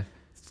 yeah,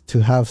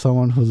 to have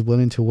someone who's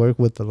willing to work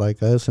with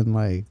like us and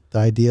like the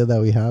idea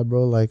that we have,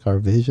 bro, like our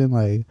vision,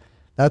 like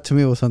that to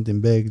me was something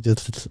big,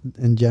 just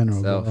in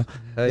general, bro.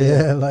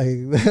 Yeah, like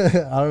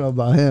I don't know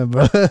about him,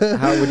 bro.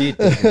 How would you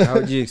think? How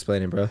would you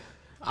explain it, bro?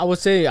 I would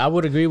say I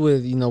would agree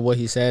with, you know, what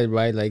he said,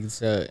 right? Like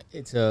it's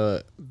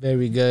a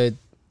very good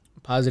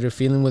positive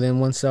feeling within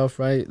oneself,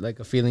 right? Like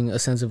a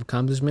sense of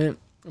accomplishment,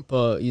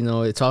 but you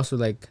know, it's also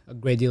like a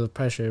great deal of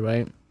pressure,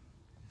 right?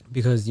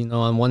 Because, you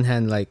know, on one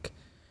hand, like,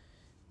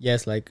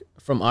 yes, like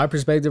from our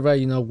perspective, right,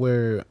 you know,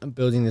 we're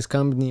building this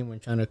company and we're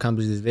trying to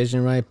accomplish this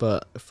vision, right?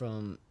 But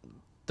from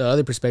the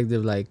other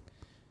perspective, like,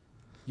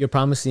 you're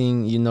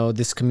promising, you know,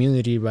 this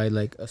community, right,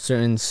 like a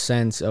certain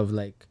sense of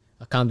like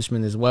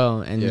accomplishment as well.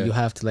 And you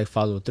have to like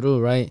follow through,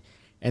 right?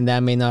 And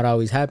that may not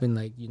always happen.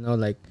 Like, you know,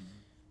 like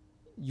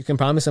you can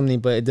promise something,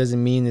 but it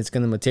doesn't mean it's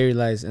going to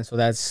materialize. And so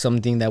that's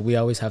something that we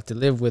always have to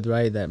live with,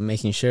 right? That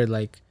making sure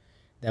like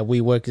that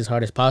we work as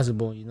hard as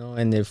possible, you know,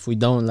 and if we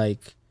don't,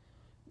 like,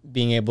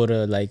 being able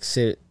to, like,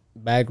 sit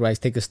back, right,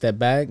 take a step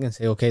back and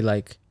say, okay,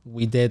 like,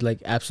 we did,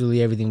 like,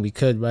 absolutely everything we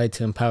could, right,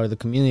 to empower the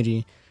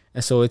community.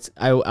 And so it's,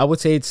 I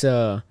would say it's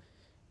trying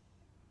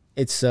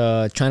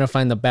to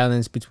find the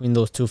balance between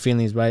those two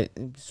feelings, right,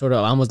 sort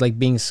of almost like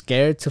being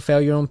scared to fail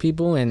your own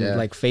people and,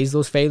 like, face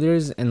those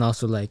failures, and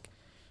also, like,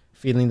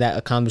 feeling that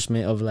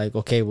accomplishment of, like,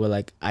 okay, well,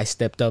 like, I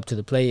stepped up to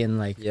the plate and,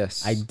 like,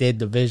 I did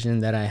the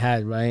vision that I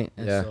had, right?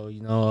 And so, you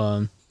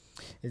know,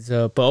 it's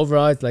but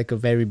overall, it's, like, a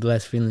very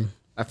blessed feeling.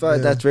 I feel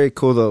like that's very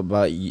cool, though,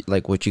 about,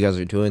 like, what you guys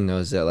are doing, though,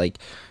 is that, like,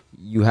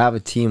 you have a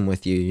team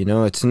with you, you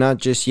know? It's not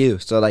just you.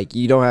 So, like,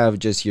 you don't have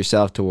just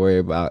yourself to worry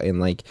about and,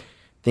 like,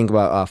 think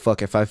about, oh,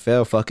 fuck, if I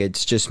fail, fuck it,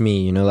 it's just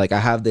me, you know? Like, I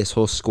have this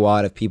whole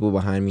squad of people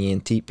behind me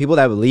and people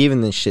that believe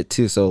in this shit,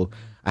 too, so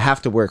I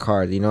have to work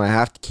hard, you know. I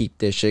have to keep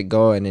this shit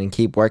going and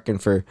keep working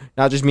for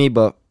not just me,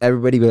 but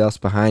everybody else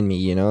behind me,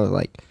 you know.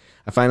 Like,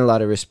 I find a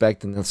lot of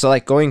respect in them. So,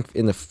 like, going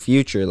in the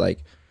future,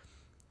 like,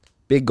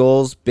 big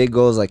goals,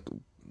 like,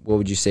 what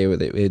would you say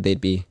they'd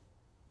be?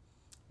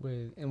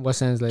 In what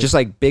sense? Like, just,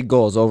 like, big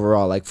goals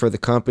overall, like, for the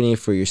company,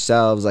 for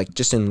yourselves, like,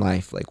 just in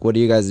life. Like, what are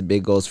you guys'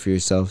 big goals for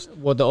yourselves?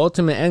 Well, the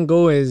ultimate end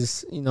goal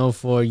is, you know,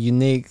 for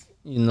Unique,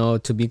 you know,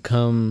 to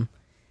become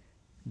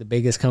the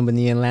biggest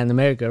company in Latin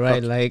America,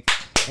 right? Like,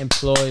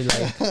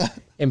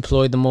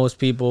 employ the most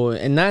people,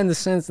 and not in the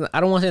sense I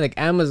don't want to say like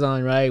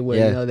Amazon, right?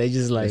 Where you know they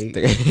just like you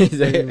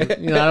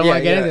know I don't want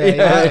to get into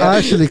that. I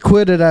actually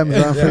quit at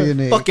Amazon for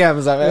Unique. Fuck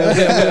Amazon,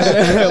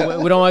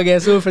 man. We don't want to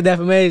get sued for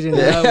defamation.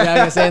 You know? We're not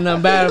gonna say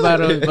nothing bad about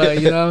them,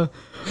 but you know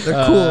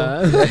They're cool.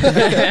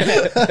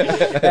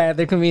 yeah,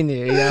 they're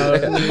convenient, you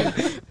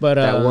know. But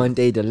that 1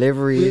 day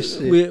delivery.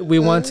 we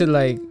want to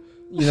like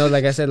you know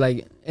like I said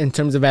like in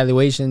terms of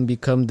valuation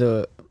become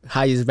the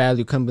highest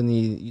value company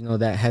you know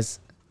that has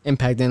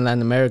impact in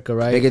Latin America,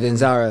 right? Bigger than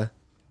Zara.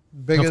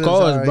 Bigger of than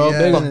course, Zara, bro. yeah.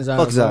 Bigger than Zara.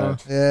 Fuck Zara.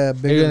 Bro. Yeah,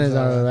 Bigger than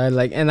Zara, right?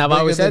 Like, and I've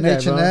always said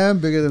that, bro. H&M,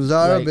 bigger than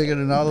Zara, Like- bigger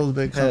than all those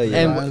big Hell companies. yeah.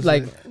 And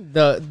honestly. like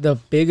the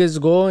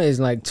biggest goal is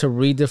like to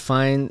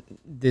redefine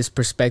this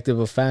perspective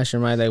of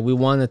fashion, right? Like we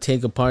want to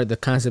take apart the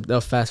concept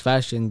of fast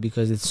fashion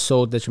because it's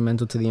so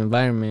detrimental to the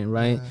environment,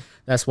 right? Yeah.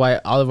 That's why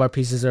all of our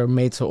pieces are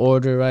made to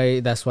order,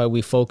 right? That's why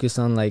we focus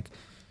on like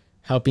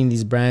helping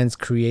these brands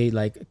create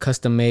like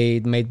custom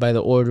made by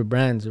the order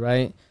brands,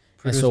 right?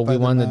 And so Produced by we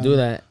the want to man. do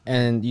that.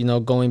 And, you know,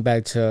 going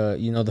back to,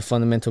 you know, the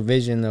fundamental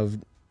vision of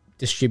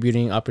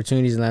distributing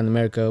opportunities in Latin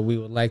America, we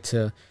would like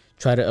to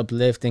try to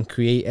uplift and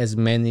create as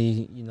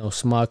many, you know,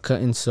 small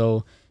cut and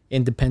sew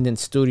independent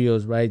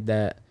studios, right?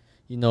 That,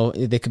 you know,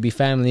 they could be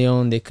family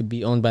owned, they could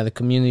be owned by the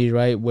community,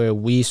 right? Where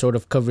we sort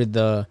of cover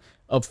the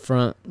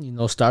upfront, you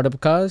know, startup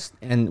cost,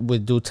 and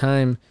with due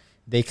time,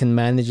 they can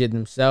manage it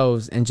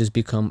themselves and just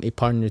become a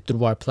partner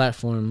through our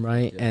platform,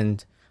 right? Yeah.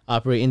 And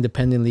operate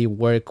independently,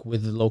 work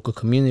with the local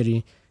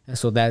community. And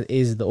so that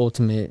is the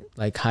ultimate,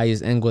 like,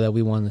 highest end goal that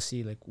we want to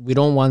see. Like, we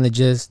don't want to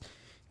just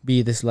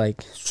be this,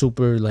 like,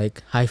 super,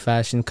 like, high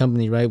fashion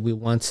company, right? We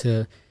want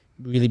to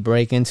really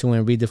break into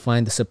and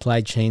redefine the supply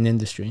chain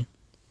industry.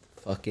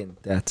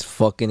 That's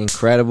fucking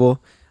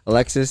incredible.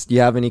 Alexis, do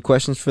you have any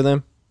questions for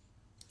them?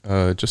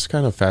 Just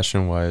kind of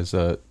fashion wise,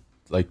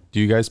 like, do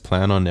you guys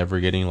plan on ever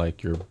getting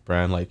like your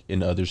brand like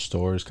in other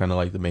stores, kind of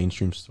like the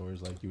mainstream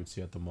stores like you would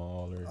see at the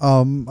mall?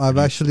 Or I've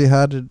actually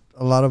had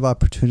a lot of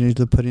opportunities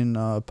to put in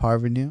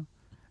Parvenu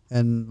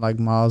and like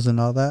malls and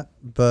all that,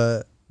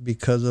 but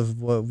because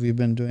of what we've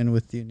been doing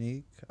with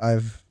Unique,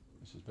 this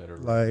is better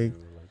like,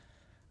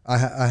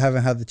 I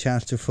haven't had the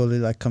chance to fully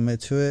like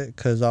commit to it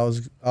because I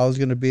was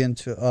gonna be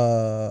into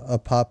a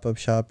pop-up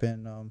shop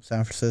in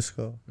San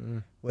Francisco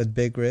with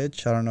Big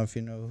Rich. I don't know if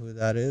you know who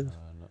that is.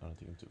 I don't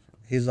think I'm too familiar.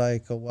 He's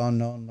like a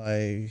well-known,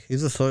 like,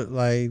 he's a sort,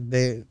 like,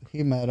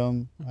 he met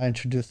him. I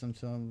introduced him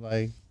to him,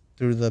 like,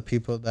 through the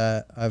people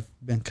that I've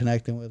been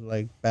connecting with,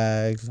 like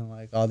Bags and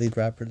like all these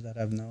rappers that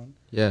I've known.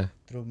 Yeah.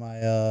 Through my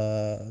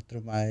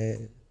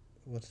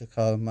what's it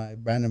called, my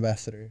brand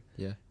ambassador.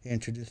 Yeah. He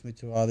introduced me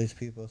to all these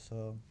people,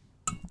 so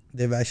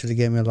they've actually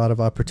gave me a lot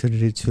of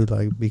opportunity to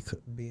like be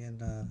in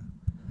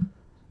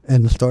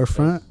the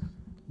storefront.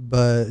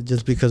 But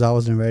just because I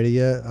wasn't ready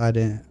yet, I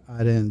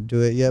didn't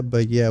do it yet.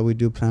 But yeah, we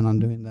do plan on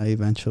doing that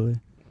eventually.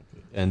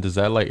 And does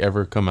that like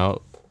ever come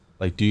out?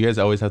 Like, do you guys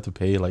always have to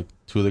pay like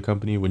to the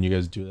company when you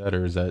guys do that,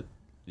 or is that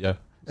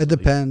It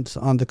depends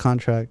on the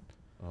contract.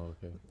 Oh,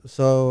 okay.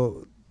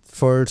 So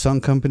for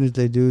some companies,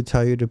 they do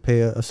tell you to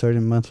pay a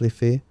certain monthly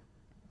fee.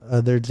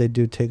 Others, they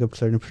do take up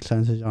certain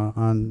percentage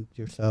on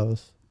your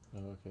sales.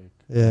 Oh, okay.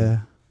 Yeah.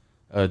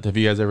 Have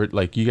you guys ever,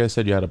 like, you guys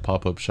said you had a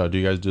pop-up shop? Do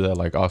you guys do that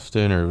like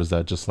often, or was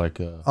that just like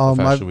a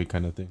fashion week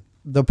kind of thing?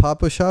 The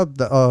pop-up shop,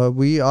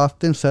 we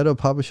often set up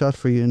pop-up shops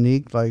for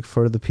Unique, like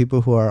for the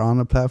people who are on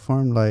the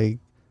platform. Like,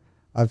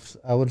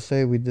 I would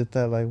say we did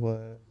that like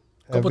what?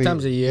 Couple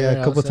times a year.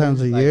 Yeah, a couple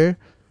times a year.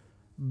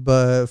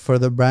 But for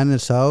the brand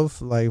itself,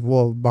 like,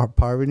 well,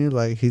 Parvenu,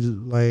 like, he's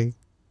like,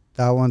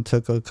 that one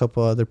took a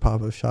couple other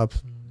pop-up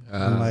shops.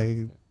 And like,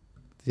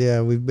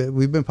 yeah, we've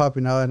been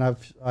popping out, and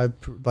I've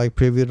like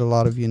previewed a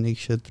lot of Unique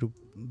shit through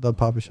the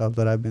pop-up shop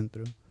that I've been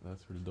through.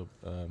 That's really dope.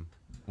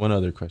 One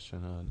other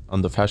question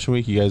on the fashion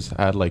week, you guys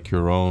had like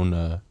your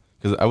own,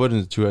 because I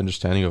wasn't too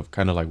understanding of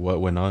kind of like what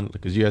went on,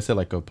 because you guys said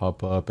like a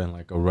pop-up and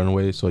like a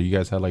runway, so you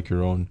guys had like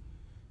your own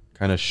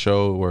kind of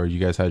show where you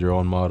guys had your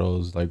own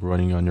models like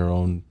running on your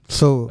own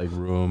like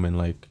room and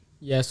like.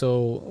 Yeah,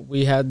 so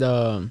we had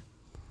so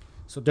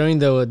during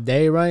the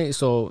day, right?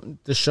 So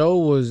the show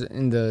was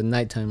in the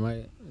nighttime,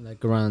 right?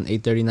 Like around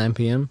 8:30, 9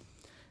 p.m.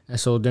 And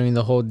so during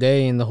the whole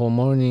day and the whole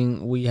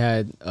morning, we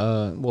had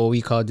what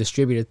we call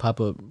distributed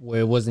pop-up,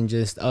 where it wasn't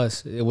just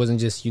us. It wasn't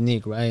just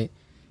Unique, right?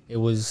 It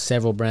was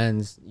several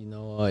brands. You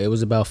know, it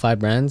was about 5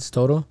 brands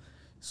total.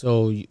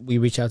 So we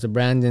reach out to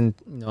brand and,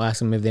 you know, ask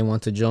them if they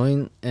want to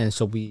join. And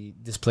so we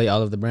display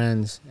all of the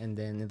brands. And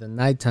then in the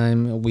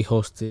nighttime, we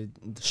hosted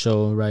the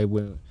show, right,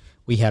 where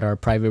we had our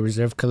private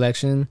reserve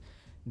collection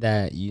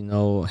that, you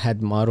know,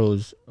 had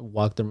models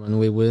walk the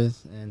runway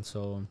with. And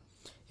so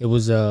it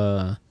was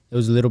a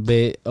little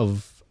bit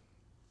of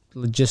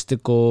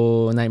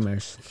logistical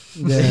nightmares.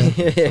 Yeah.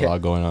 A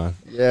lot going on.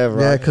 Yeah,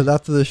 right. Yeah, because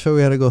after the show,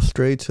 we had to go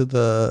straight to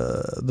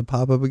the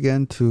pop-up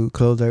again to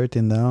close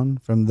everything down.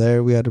 From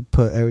there, we had to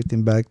put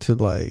everything back to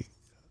like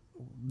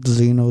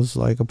Zeno's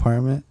like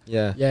apartment.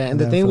 Yeah. Yeah, and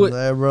the then thing from with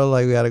there, bro,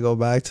 like we had to go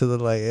back to the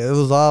like, it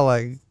was all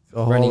like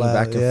a Running whole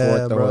back and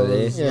forth the bro, whole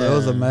day. It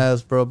was a Yeah.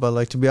 mess, bro. But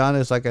like to be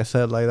honest, like I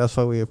said, like that's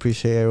why we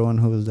appreciate everyone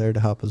who was there to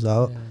help us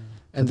out. Yeah.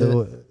 And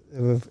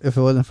And if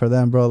it wasn't for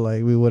them, bro,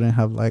 like we wouldn't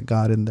have like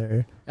got in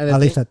there. and the At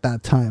thing- least at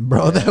that time,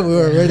 bro, that we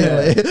were already Yeah.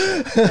 late.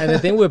 and the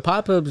thing with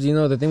pop-ups,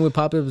 the thing with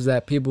pop-ups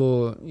that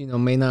people,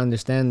 may not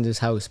understand is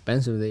how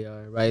expensive they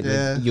are, right?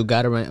 Yeah. Like, you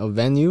gotta rent a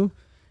venue,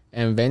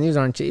 and venues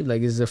aren't cheap.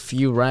 Like, it's a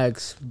few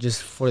racks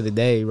just for the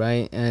day,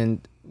 right? And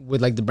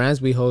with like the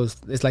brands we host,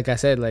 it's like I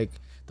said, like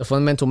the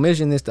fundamental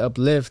mission is to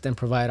uplift and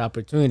provide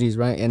opportunities,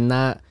 right? And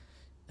not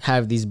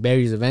have these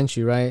barriers of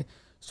entry, right?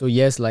 So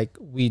yes, like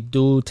we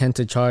do tend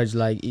to charge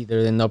like either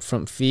an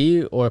upfront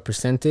fee or a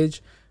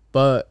percentage.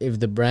 But if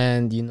the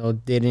brand,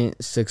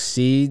 didn't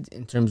succeed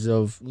in terms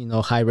of,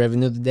 high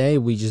revenue today,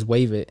 we just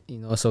waive it.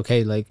 It's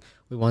okay. Like,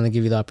 we want to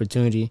give you the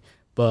opportunity.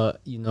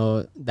 But,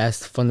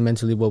 that's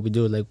fundamentally what we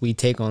do. Like, we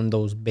take on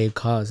those big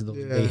costs, those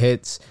big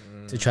hits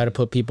to try to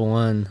put people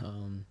on.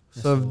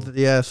 So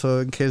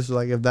in case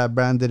like if that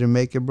brand didn't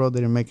make it, bro,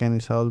 didn't make any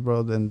sales,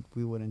 bro, then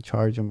we wouldn't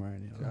charge them or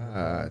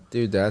anything.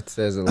 Dude, that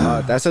says a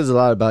lot. That says a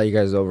lot about you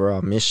guys'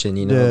 overall mission,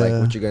 like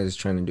what you guys are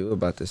trying to do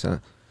about this, huh?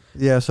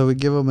 Yeah, so we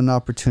give them an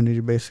opportunity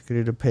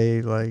basically to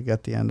pay like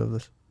at the end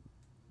of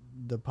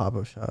the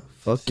pop-up shop.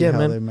 Fuck See yeah, how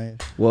man. they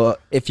made. Well,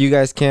 if you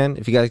guys can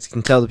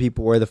tell the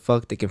people where the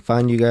fuck they can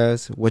find you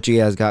guys, what you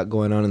guys got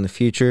going on in the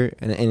future,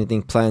 and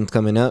anything planned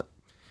coming up,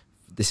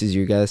 this is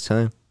your guys'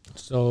 time.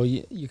 So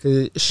you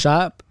could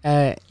shop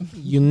at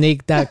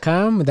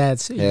unique.com.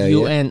 That's Hell yeah.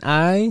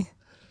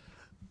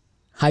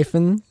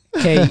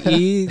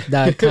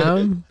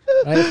 UNI-KE.com.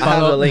 Right? I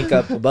have a link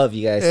up above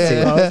you guys too.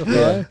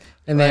 Yeah.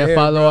 And then Right here,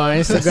 follow our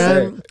Instagram.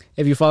 sir.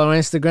 If you follow our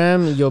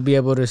Instagram, you'll be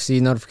able to see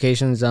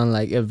notifications on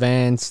like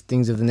events,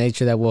 things of the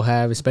nature that we'll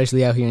have,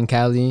 especially out here in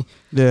Cali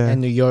Yeah. and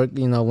New York,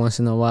 once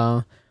in a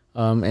while.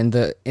 And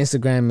the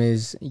Instagram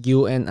is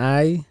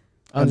UNI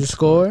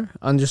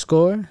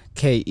 __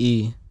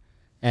 KE.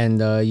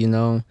 And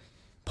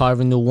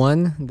Parvenu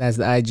 1, that's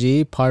the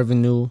IG,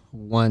 Parvenu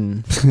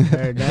 1.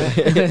 Heard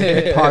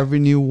that?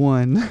 Parvenu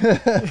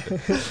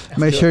 1.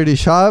 Make sure to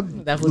shop.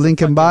 That was a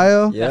Link in fucking-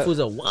 bio. Yeah. That was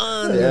a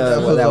 1. Yeah, That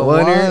well, was that a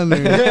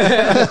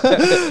winner.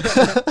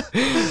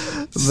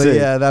 But Sick.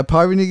 yeah, that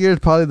Parvenu gear is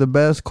probably the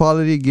best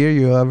quality gear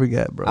you'll ever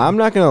get, bro. I'm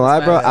not gonna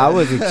lie, bro. badass. I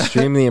was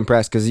extremely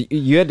impressed because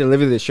you had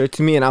delivered this shirt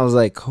to me, and I was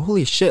like,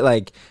 "Holy shit!"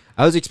 Like,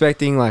 I was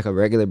expecting like a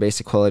regular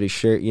basic quality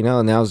shirt,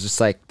 and I was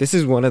just like, "This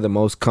is one of the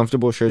most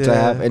comfortable shirts I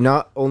have." Yeah. And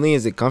not only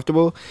is it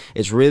comfortable,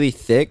 it's really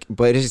thick,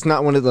 but it's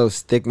not one of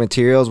those thick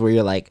materials where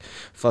you're like,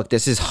 "Fuck,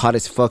 this is hot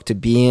as fuck to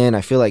be in."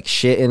 I feel like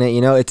shit in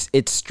it,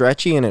 It's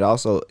stretchy and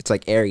it's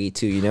like airy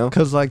too,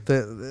 Cause like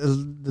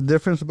the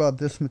difference about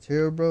this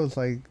material, bro, is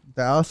like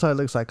the outside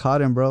looks like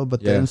cotton, bro,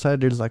 but the Yeah. inside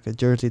there's like a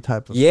jersey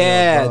type of.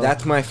 Yeah, feel, bro.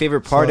 that's my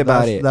favorite part So about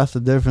that's- it. That's the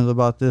difference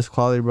about this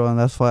quality, bro, and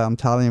that's why I'm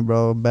telling you,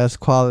 bro, best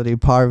quality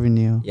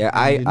Parvenu. Yeah,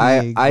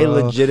 Unique, I bro.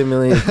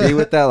 legitimately agree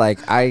with that. Like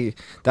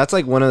that's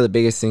like one of the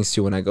biggest things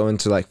too. When I go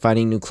into like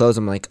finding new clothes,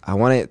 I'm like, I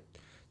want it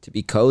to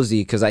be cozy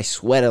because I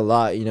sweat a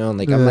lot, and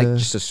like I'm like Yeah.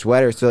 just a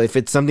sweater. So if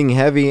it's something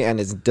heavy and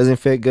it doesn't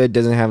fit good,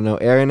 doesn't have no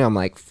air in it, I'm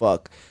like,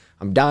 fuck,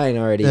 I'm dying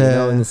already,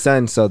 Yeah. in the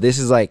sun. So this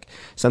is like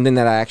something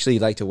that I actually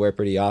like to wear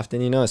pretty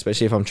often,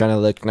 especially if I'm trying to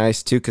look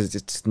nice too, because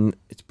it's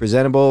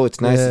presentable,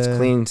 it's nice, it's Yeah.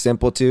 clean,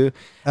 simple too.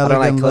 I don't like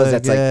Elegant clothes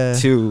look, that's yeah.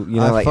 like too,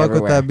 I like fuck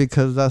everywhere. with that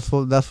because that's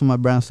what my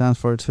brand stands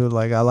for too.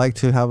 Like I like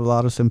to have a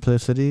lot of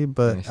simplicity,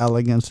 but Nice.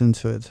 elegance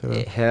into it too.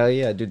 Yeah, hell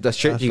yeah, dude! The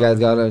shirt That's you guys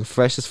what- got on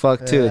fresh as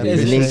fuck too. Yeah, dude.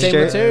 It's The the Unique same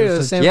shirt. material,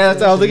 Yeah, same Yeah, that's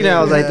what I was looking at.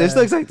 I was like, Yeah. this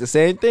looks like the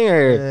same thing.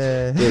 Or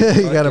Yeah, Dude,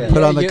 you fuck gotta yeah.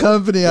 put on the Yeah,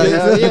 company. Yeah,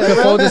 I you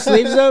can fold the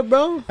sleeves up,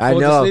 bro. I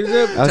Fold know. The sleeves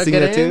up, I was tuck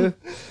thinking it that too. in.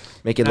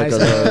 Make it look Nice. a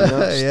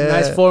little. Yeah.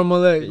 Nice formal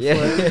look.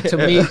 Yeah. To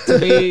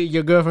me,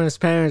 your girlfriend's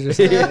parents or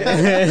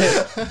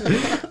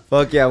something.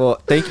 Fuck yeah! Well,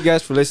 thank you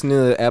guys for listening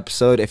to the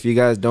episode. If you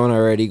guys don't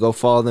already, go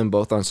follow them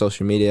both on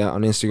social media,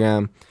 on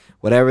Instagram,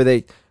 whatever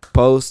they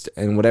post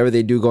and whatever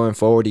they do going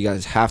forward. You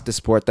guys have to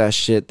support that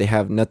shit. They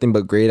have nothing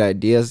but great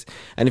ideas.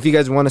 And if you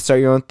guys want to start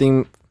your own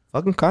thing,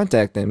 fucking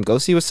contact them. Go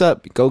see what's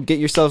up. Go get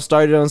yourself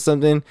started on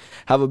something.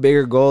 Have a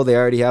bigger goal. They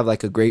already have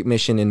like a great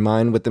mission in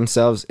mind with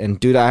themselves. And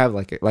dude, I have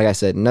like I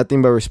said,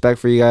 nothing but respect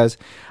for you guys.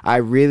 I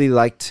really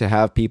like to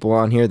have people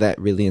on here that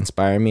really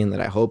inspire me and that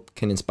I hope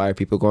can inspire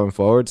people going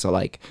forward. So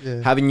like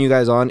Yeah. having you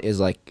guys on is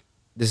like,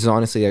 this is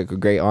honestly like a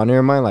great honor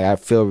of mine. Like I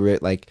feel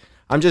like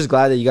I'm just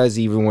glad that you guys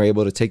even were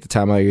able to take the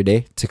time out of your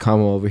day to come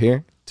over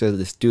here to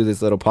do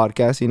this little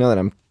podcast, that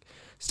I'm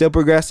still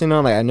progressing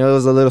on. Like I know it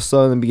was a little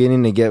slow in the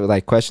beginning to get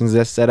like questions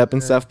just set up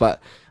and stuff,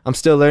 but I'm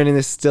still learning.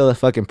 This is still a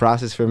fucking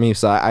process for me.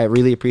 So I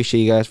really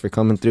appreciate you guys for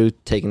coming through,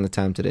 taking the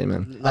time today,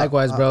 man.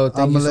 Likewise, bro. Thank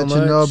I'm you gonna so let much.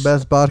 you know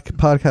best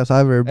podcast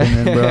I've ever been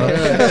in, bro. Yeah,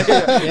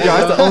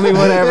 That's the bro. only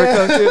one I ever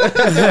come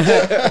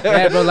to.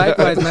 Yeah, bro.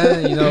 Likewise,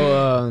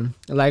 man.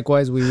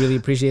 Likewise, we really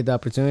appreciate the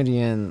opportunity,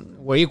 and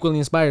we're equally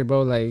inspired,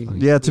 bro. Like,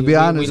 Yeah, to be we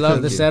honest, we love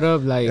 'cause- the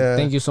setup. Like, Yeah.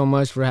 thank you so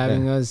much for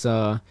having us.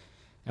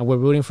 And we're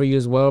rooting for you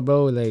as well,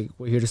 bro. Like,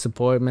 we're here to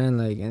support, man.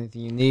 Like,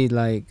 anything you need,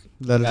 like,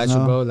 Let got us you,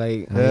 know. bro.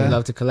 Like, Yeah. we'd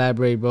love to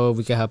collaborate, bro. If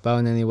we can help out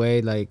in any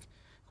way, like,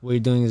 what you're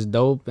doing is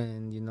dope,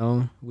 and you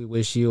know, we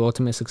wish you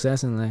ultimate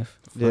success in life.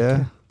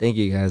 Yeah. Thank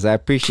you guys. I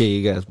appreciate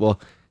you guys. Well,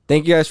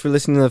 thank you guys for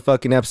listening to the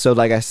fucking episode.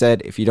 Like I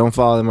said, if you don't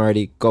follow them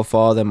already, go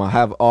follow them. I'll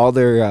have all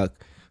their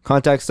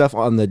contact stuff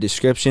on the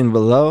description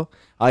below.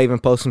 I'll even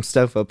post some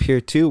stuff up here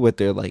too with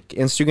their like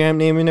Instagram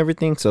name and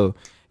everything. So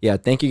yeah,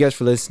 thank you guys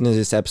for listening to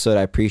this episode.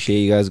 I appreciate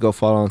you guys. Go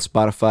follow on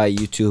Spotify,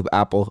 YouTube,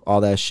 Apple,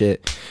 all that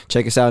shit.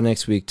 Check us out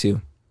next week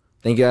too.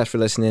 Thank you guys for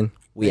listening.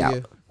 We Thank out.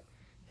 you.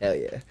 Hell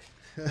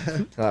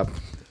yeah.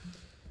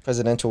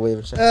 Presidential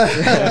waiver.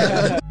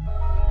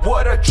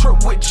 What a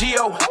trip with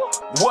Gio.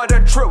 What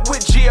a trip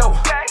with Gio.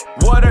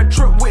 What a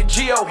trip with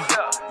Gio.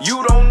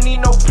 You don't